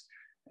courts.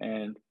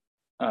 And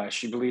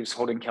she believes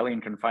holding Kelly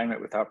in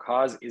confinement without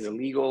cause is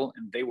illegal,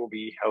 and they will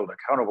be held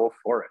accountable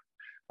for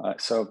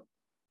it. So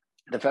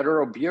the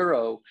Federal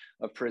Bureau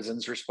of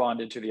Prisons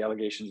responded to the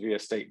allegations via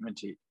statement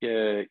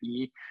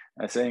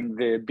saying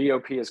the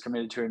BOP is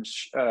committed to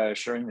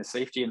ensuring the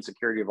safety and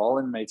security of all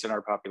inmates in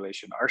our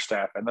population, our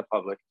staff, and the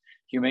public.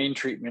 Humane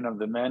treatment of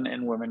the men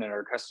and women in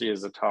our custody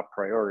is a top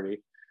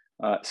priority.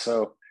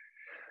 So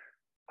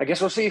I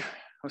guess we'll see.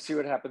 We'll see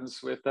what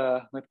happens with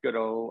good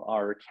old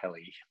R.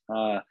 Kelly.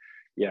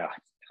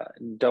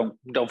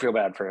 Don't feel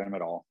bad for him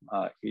at all.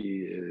 He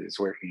is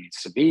where he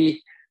needs to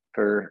be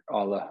for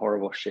all the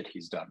horrible shit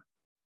he's done.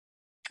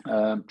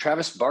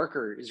 Travis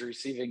Barker is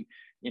receiving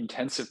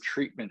intensive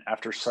treatment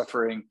after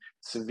suffering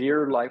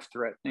severe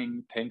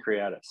life-threatening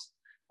pancreatitis.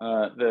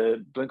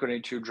 The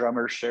Blink-182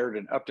 drummer shared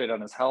an update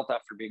on his health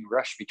after being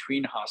rushed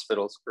between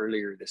hospitals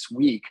earlier this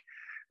week.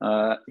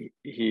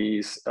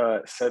 He's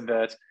said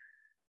that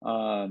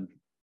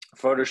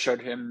photos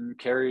showed him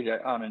carried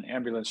on an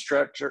ambulance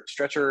stretcher.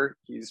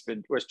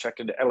 Was checked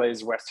into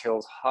LA's West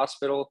Hills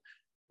Hospital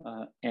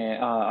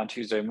on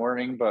Tuesday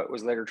morning, but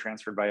was later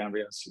transferred by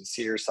ambulance to the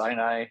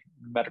Cedars-Sinai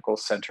Medical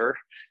Center.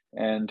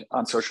 And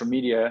on social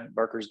media,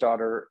 Barker's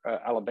daughter,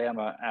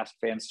 Alabama, asked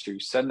fans to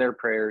send their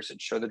prayers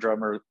and showed the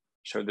drummer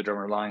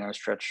lying on a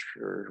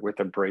stretcher with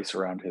a brace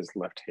around his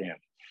left hand.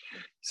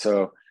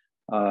 So,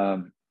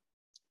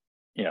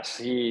 yes,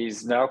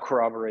 he's now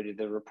corroborated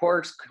the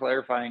reports,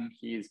 clarifying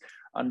he's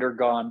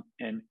undergone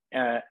an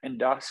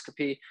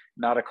endoscopy,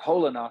 not a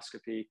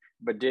colonoscopy,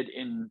 but did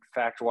in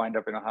fact wind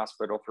up in a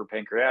hospital for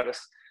pancreatitis.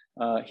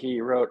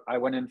 He wrote, "I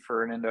went in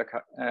for an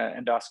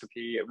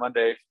endoscopy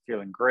Monday,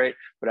 feeling great,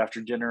 but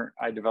after dinner,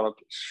 I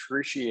developed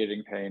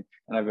excruciating pain,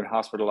 and I've been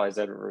hospitalized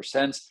ever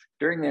since.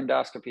 During the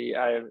endoscopy,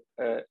 I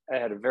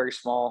had a very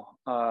small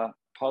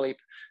polyp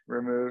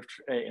removed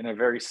in a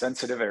very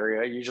sensitive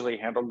area, usually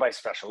handled by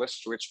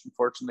specialists, which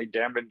unfortunately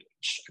damaged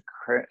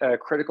a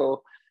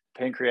critical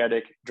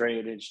pancreatic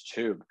drainage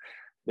tube.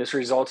 This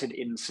resulted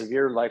in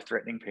severe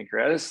life-threatening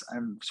pancreatitis.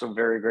 I'm so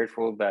very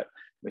grateful that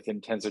with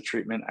intensive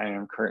treatment, I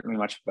am currently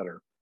much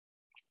better."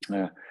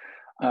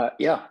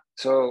 Yeah,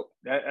 so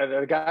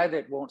a guy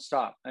that won't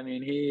stop. I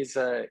mean, he's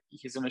a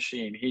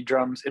machine. He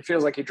drums. It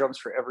feels like he drums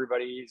for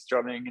everybody. He's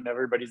drumming in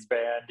everybody's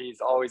band. He's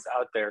always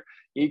out there.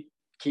 He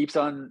keeps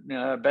on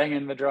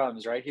banging the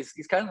drums, right?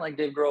 He's kind of like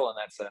Dave Grohl in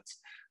that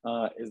sense.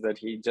 Is that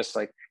he just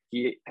like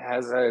he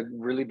has a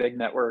really big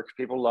network.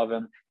 People love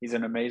him. He's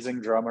an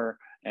amazing drummer,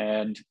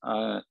 and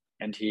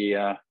he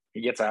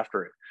gets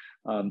after it.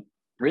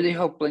 Really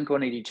hope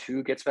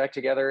Blink-182 gets back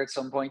together at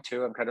some point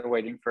too. I'm kind of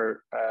waiting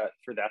for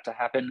that to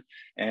happen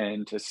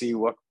and to see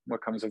what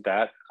comes of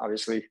that.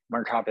 Obviously,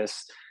 Mark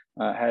Hoppus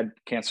had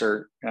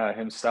cancer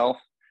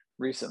himself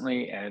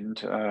recently,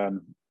 and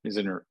is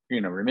in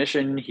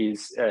remission. He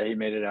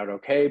made it out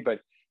okay,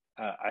 but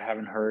I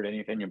haven't heard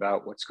anything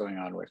about what's going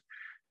on with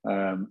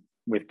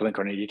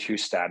Blink-182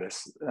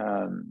 status.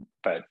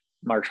 But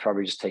Mark's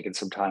probably just taking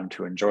some time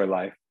to enjoy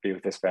life, be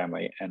with his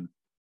family, and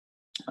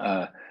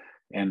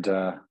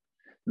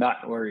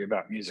not worry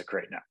about music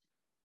right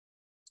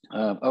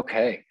now.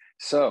 Okay,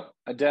 so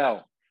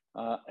Adele.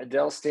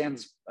 Adele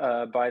stands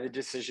by the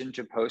decision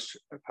to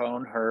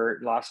postpone her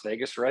Las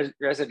Vegas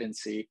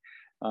residency.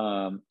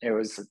 It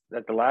was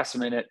at the last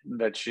minute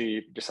that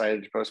she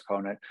decided to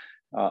postpone it.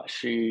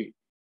 She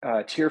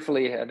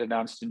tearfully had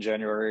announced in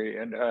January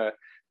and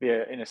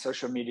in a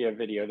social media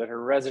video that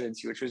her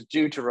residency, which was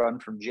due to run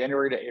from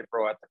January to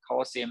April at the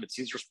Coliseum at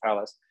Caesar's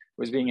Palace,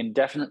 was being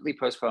indefinitely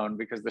postponed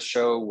because the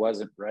show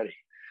wasn't ready.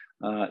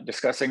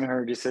 Discussing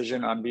her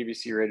decision on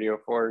BBC Radio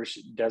 4's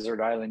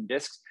Desert Island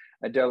Discs,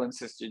 Adele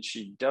insisted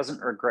she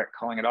doesn't regret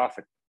calling it off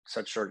at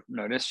such short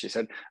notice. She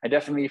said, "I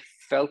definitely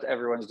felt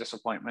everyone's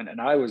disappointment, and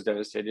I was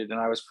devastated, and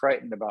I was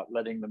frightened about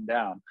letting them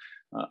down.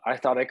 I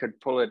thought I could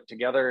pull it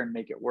together and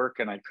make it work,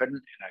 and I couldn't,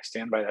 and I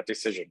stand by that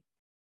decision.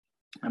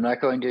 I'm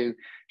not going to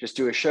just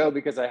do a show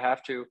because I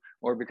have to,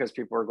 or because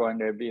people are going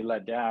to be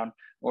let down,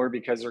 or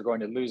because they're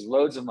going to lose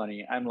loads of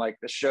money. I'm like,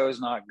 the show's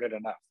not good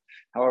enough."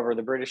 However,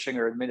 the British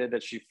singer admitted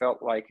that she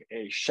felt like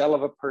a shell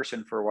of a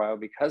person for a while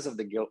because of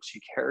the guilt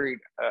she carried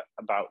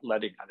about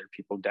letting other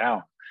people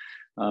down.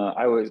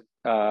 I was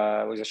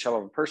a shell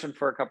of a person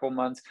for a couple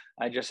months.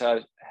 I just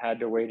had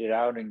to wait it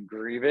out and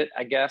grieve it,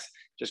 I guess.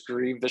 Just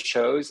grieve the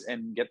shows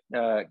and get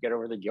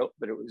over the guilt,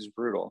 but it was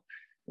brutal.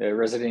 The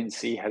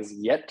residency has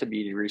yet to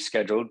be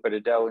rescheduled, but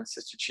Adele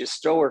insisted she is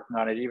still working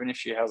on it, even if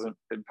she hasn't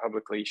been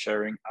publicly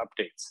sharing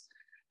updates.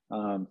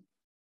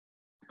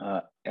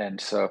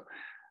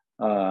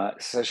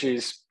 So she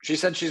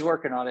said she's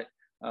working on it,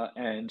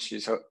 and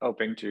she's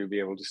hoping to be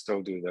able to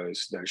still do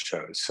those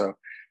shows. So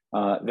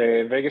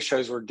the Vegas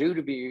shows were due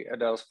to be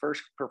Adele's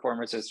first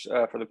performances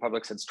for the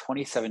public since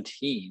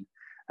 2017.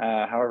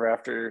 However,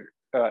 after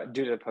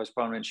due to the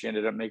postponement, she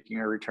ended up making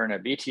her return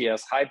at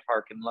BTS Hyde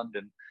Park in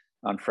London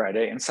on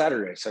Friday and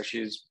Saturday. So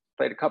she's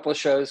played a couple of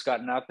shows,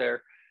 gotten out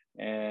there,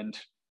 and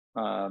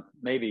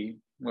maybe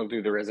we'll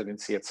do the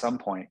residency at some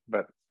point.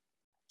 But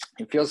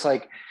it feels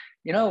like,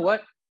 you know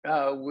what,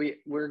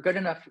 we're good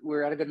enough.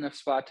 We're at a good enough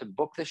spot to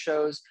book the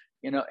shows,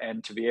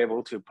 and to be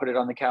able to put it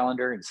on the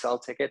calendar and sell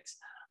tickets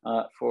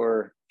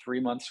for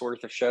 3 months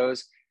worth of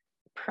shows.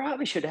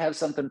 Probably should have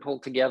something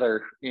pulled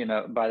together,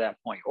 by that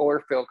point,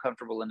 or feel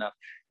comfortable enough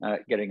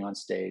getting on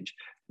stage.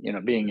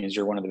 Being as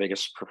you're one of the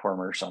biggest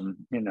performers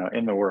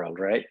in the world,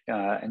 right?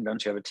 And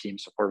don't you have a team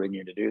supporting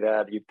you to do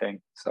that? You'd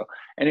think so.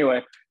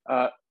 Anyway,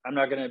 I'm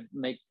not going to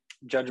make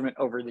judgment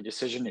over the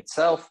decision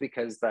itself,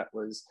 because that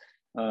was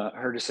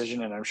her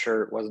decision, and I'm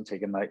sure it wasn't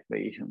taken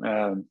lightly.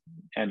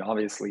 And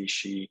obviously,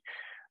 she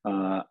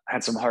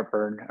had some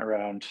heartburn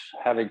around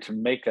having to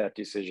make that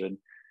decision,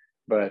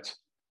 but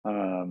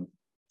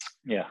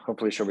yeah,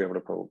 hopefully she'll be able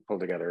to pull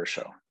together a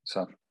show.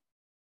 So,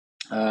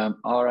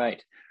 all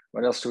right.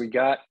 What else do we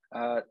got?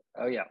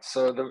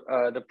 So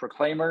the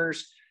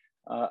Proclaimers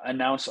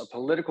announced a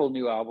political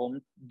new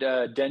album,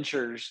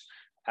 Dentures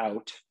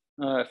Out,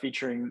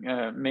 featuring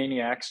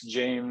Maniacs,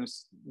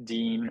 James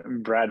Dean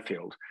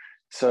Bradfield.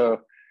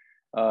 So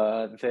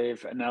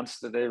they've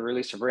announced that they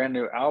released a brand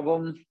new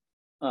album,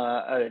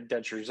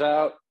 Dentures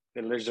Out.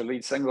 There's a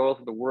lead single,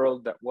 The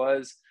World That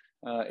Was.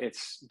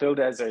 It's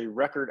billed as a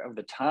record of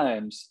the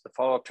times, the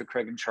follow-up to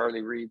Craig and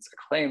Charlie Reid's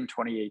acclaimed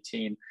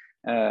 2018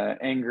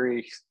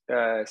 Angry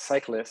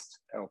Cyclist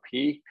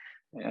LP.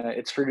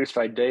 It's produced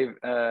by Dave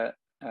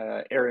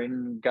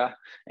Eringa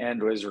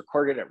and was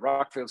recorded at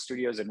Rockfield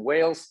Studios in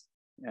Wales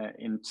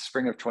in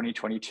spring of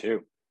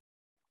 2022.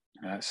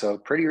 So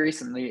pretty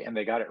recently, and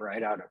they got it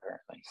right out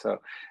apparently. So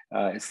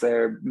it's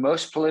their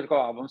most political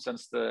album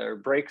since their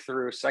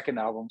breakthrough second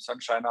album,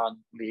 Sunshine on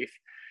Leaf,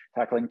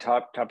 tackling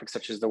topics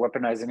such as the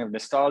weaponizing of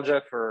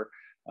nostalgia for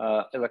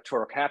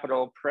electoral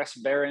capital, press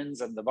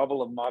barons, and the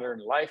bubble of modern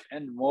life,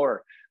 and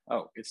more.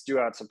 Oh, it's due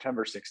out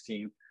September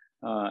 16th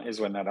is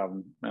when that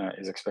album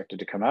is expected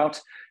to come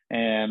out,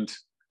 and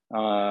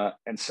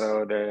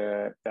so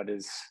that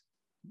is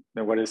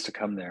what is to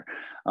come there.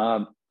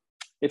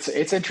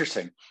 It's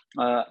interesting.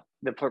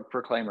 The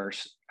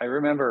Proclaimers. I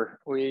remember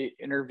we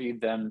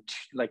interviewed them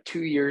like 2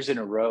 years in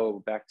a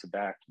row, back to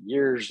back,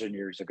 years and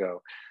years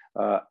ago.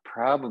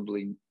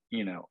 Probably,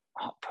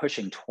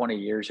 pushing 20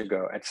 years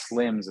ago at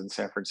Slim's in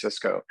San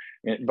Francisco,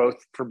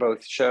 for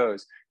both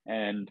shows,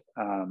 and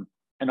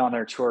on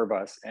their tour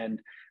bus. And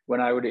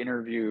when I would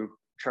interview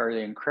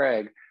Charlie and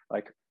Craig,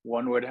 like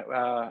one would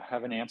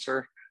have an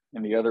answer,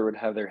 and the other would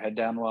have their head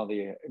down while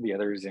the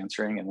other is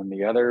answering, and then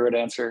the other would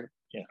answer.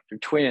 They're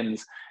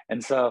twins,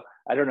 and so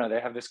I don't know.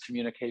 They have this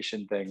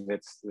communication thing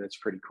that's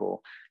pretty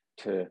cool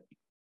to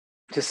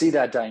see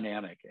that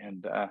dynamic.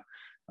 And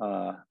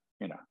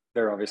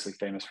they're obviously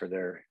famous for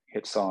their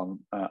hit song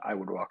 "I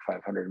Would Walk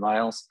 500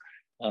 Miles,"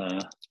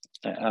 and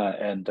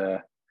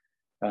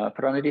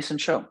put on a decent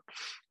show.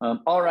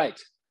 All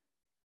right,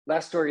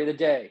 last story of the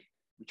day.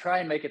 We try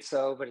and make it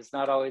so, but it's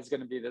not always going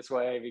to be this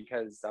way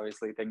because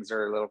obviously things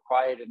are a little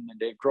quiet in the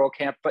Dave Grohl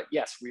camp. But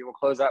yes, we will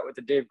close out with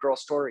the Dave Grohl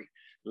story.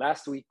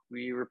 Last week,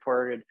 we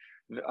reported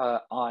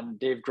on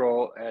Dave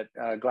Grohl at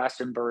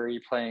Glastonbury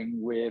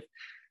playing with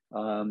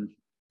Bruce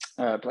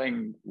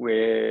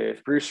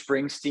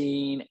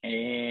Springsteen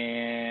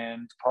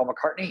and Paul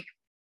McCartney.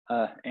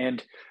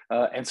 And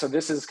so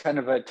this is kind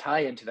of a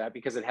tie into that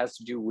because it has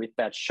to do with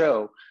that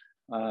show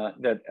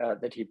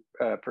that he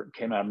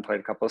came out and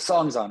played a couple of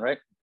songs on, right?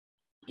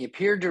 He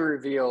appeared to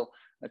reveal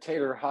a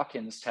Taylor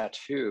Hawkins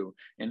tattoo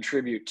in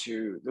tribute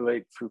to the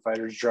late Foo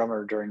Fighters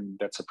drummer during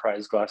that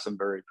surprise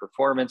Glastonbury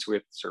performance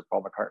with Sir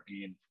Paul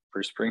McCartney and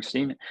Bruce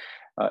Springsteen.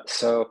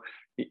 So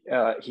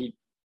he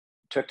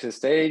took to the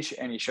stage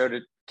and he showed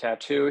a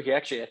tattoo. He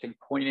actually, I think,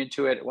 pointed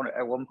to it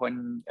at one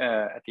point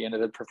at the end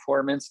of the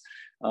performance.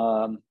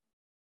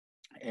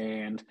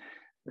 And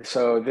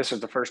so this was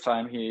the first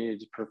time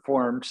he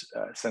performed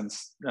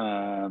since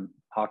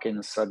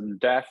Hawkins' sudden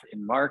death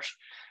in March.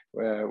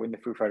 When the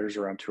Foo Fighters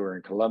were on tour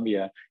in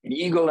Colombia, and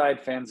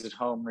eagle-eyed fans at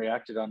home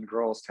reacted on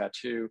Grohl's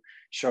tattoo,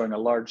 showing a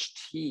large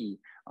T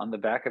on the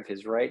back of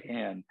his right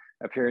hand,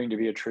 appearing to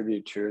be a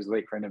tribute to his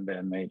late friend and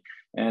bandmate.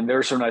 And there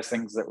were some nice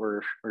things that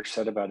were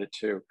said about it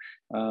too.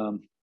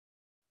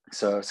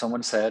 So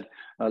someone said,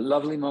 a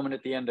lovely moment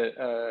at the end of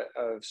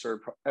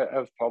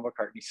Paul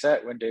McCartney's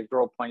set when Dave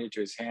Grohl pointed to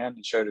his hand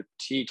and showed a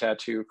T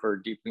tattoo for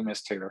deeply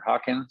missed Taylor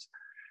Hawkins.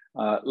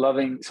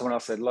 Someone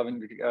else said, loving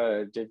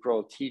Dave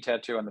Grohl T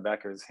tattoo on the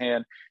back of his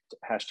hand,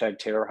 hashtag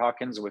Taylor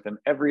Hawkins with him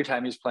every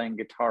time he's playing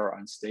guitar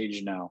on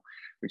stage now,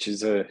 which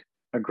is a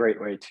great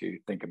way to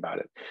think about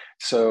it.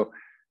 So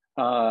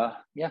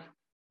yeah,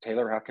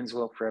 Taylor Hawkins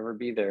will forever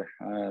be there,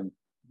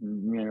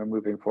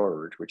 moving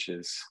forward, which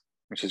is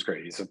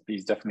great.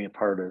 He's definitely a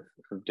part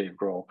of Dave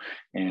Grohl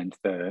and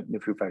the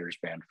Foo Fighters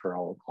band for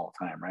all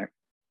time, right?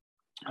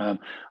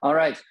 All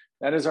right,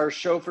 that is our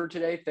show for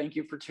today. Thank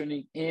you for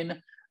tuning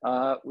in.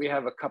 We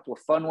have a couple of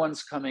fun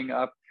ones coming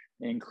up,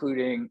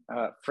 including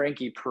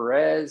Frankie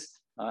Perez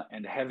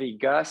and Heavy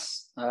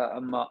Gus,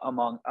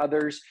 among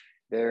others.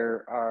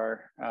 There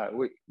are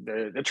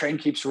the train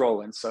keeps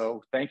rolling.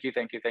 So thank you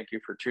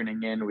for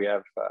tuning in. We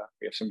have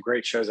some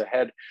great shows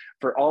ahead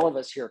for all of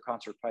us here at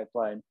Concert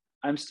Pipeline.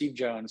 I'm Steve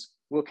Jones.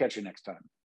 We'll catch you next time.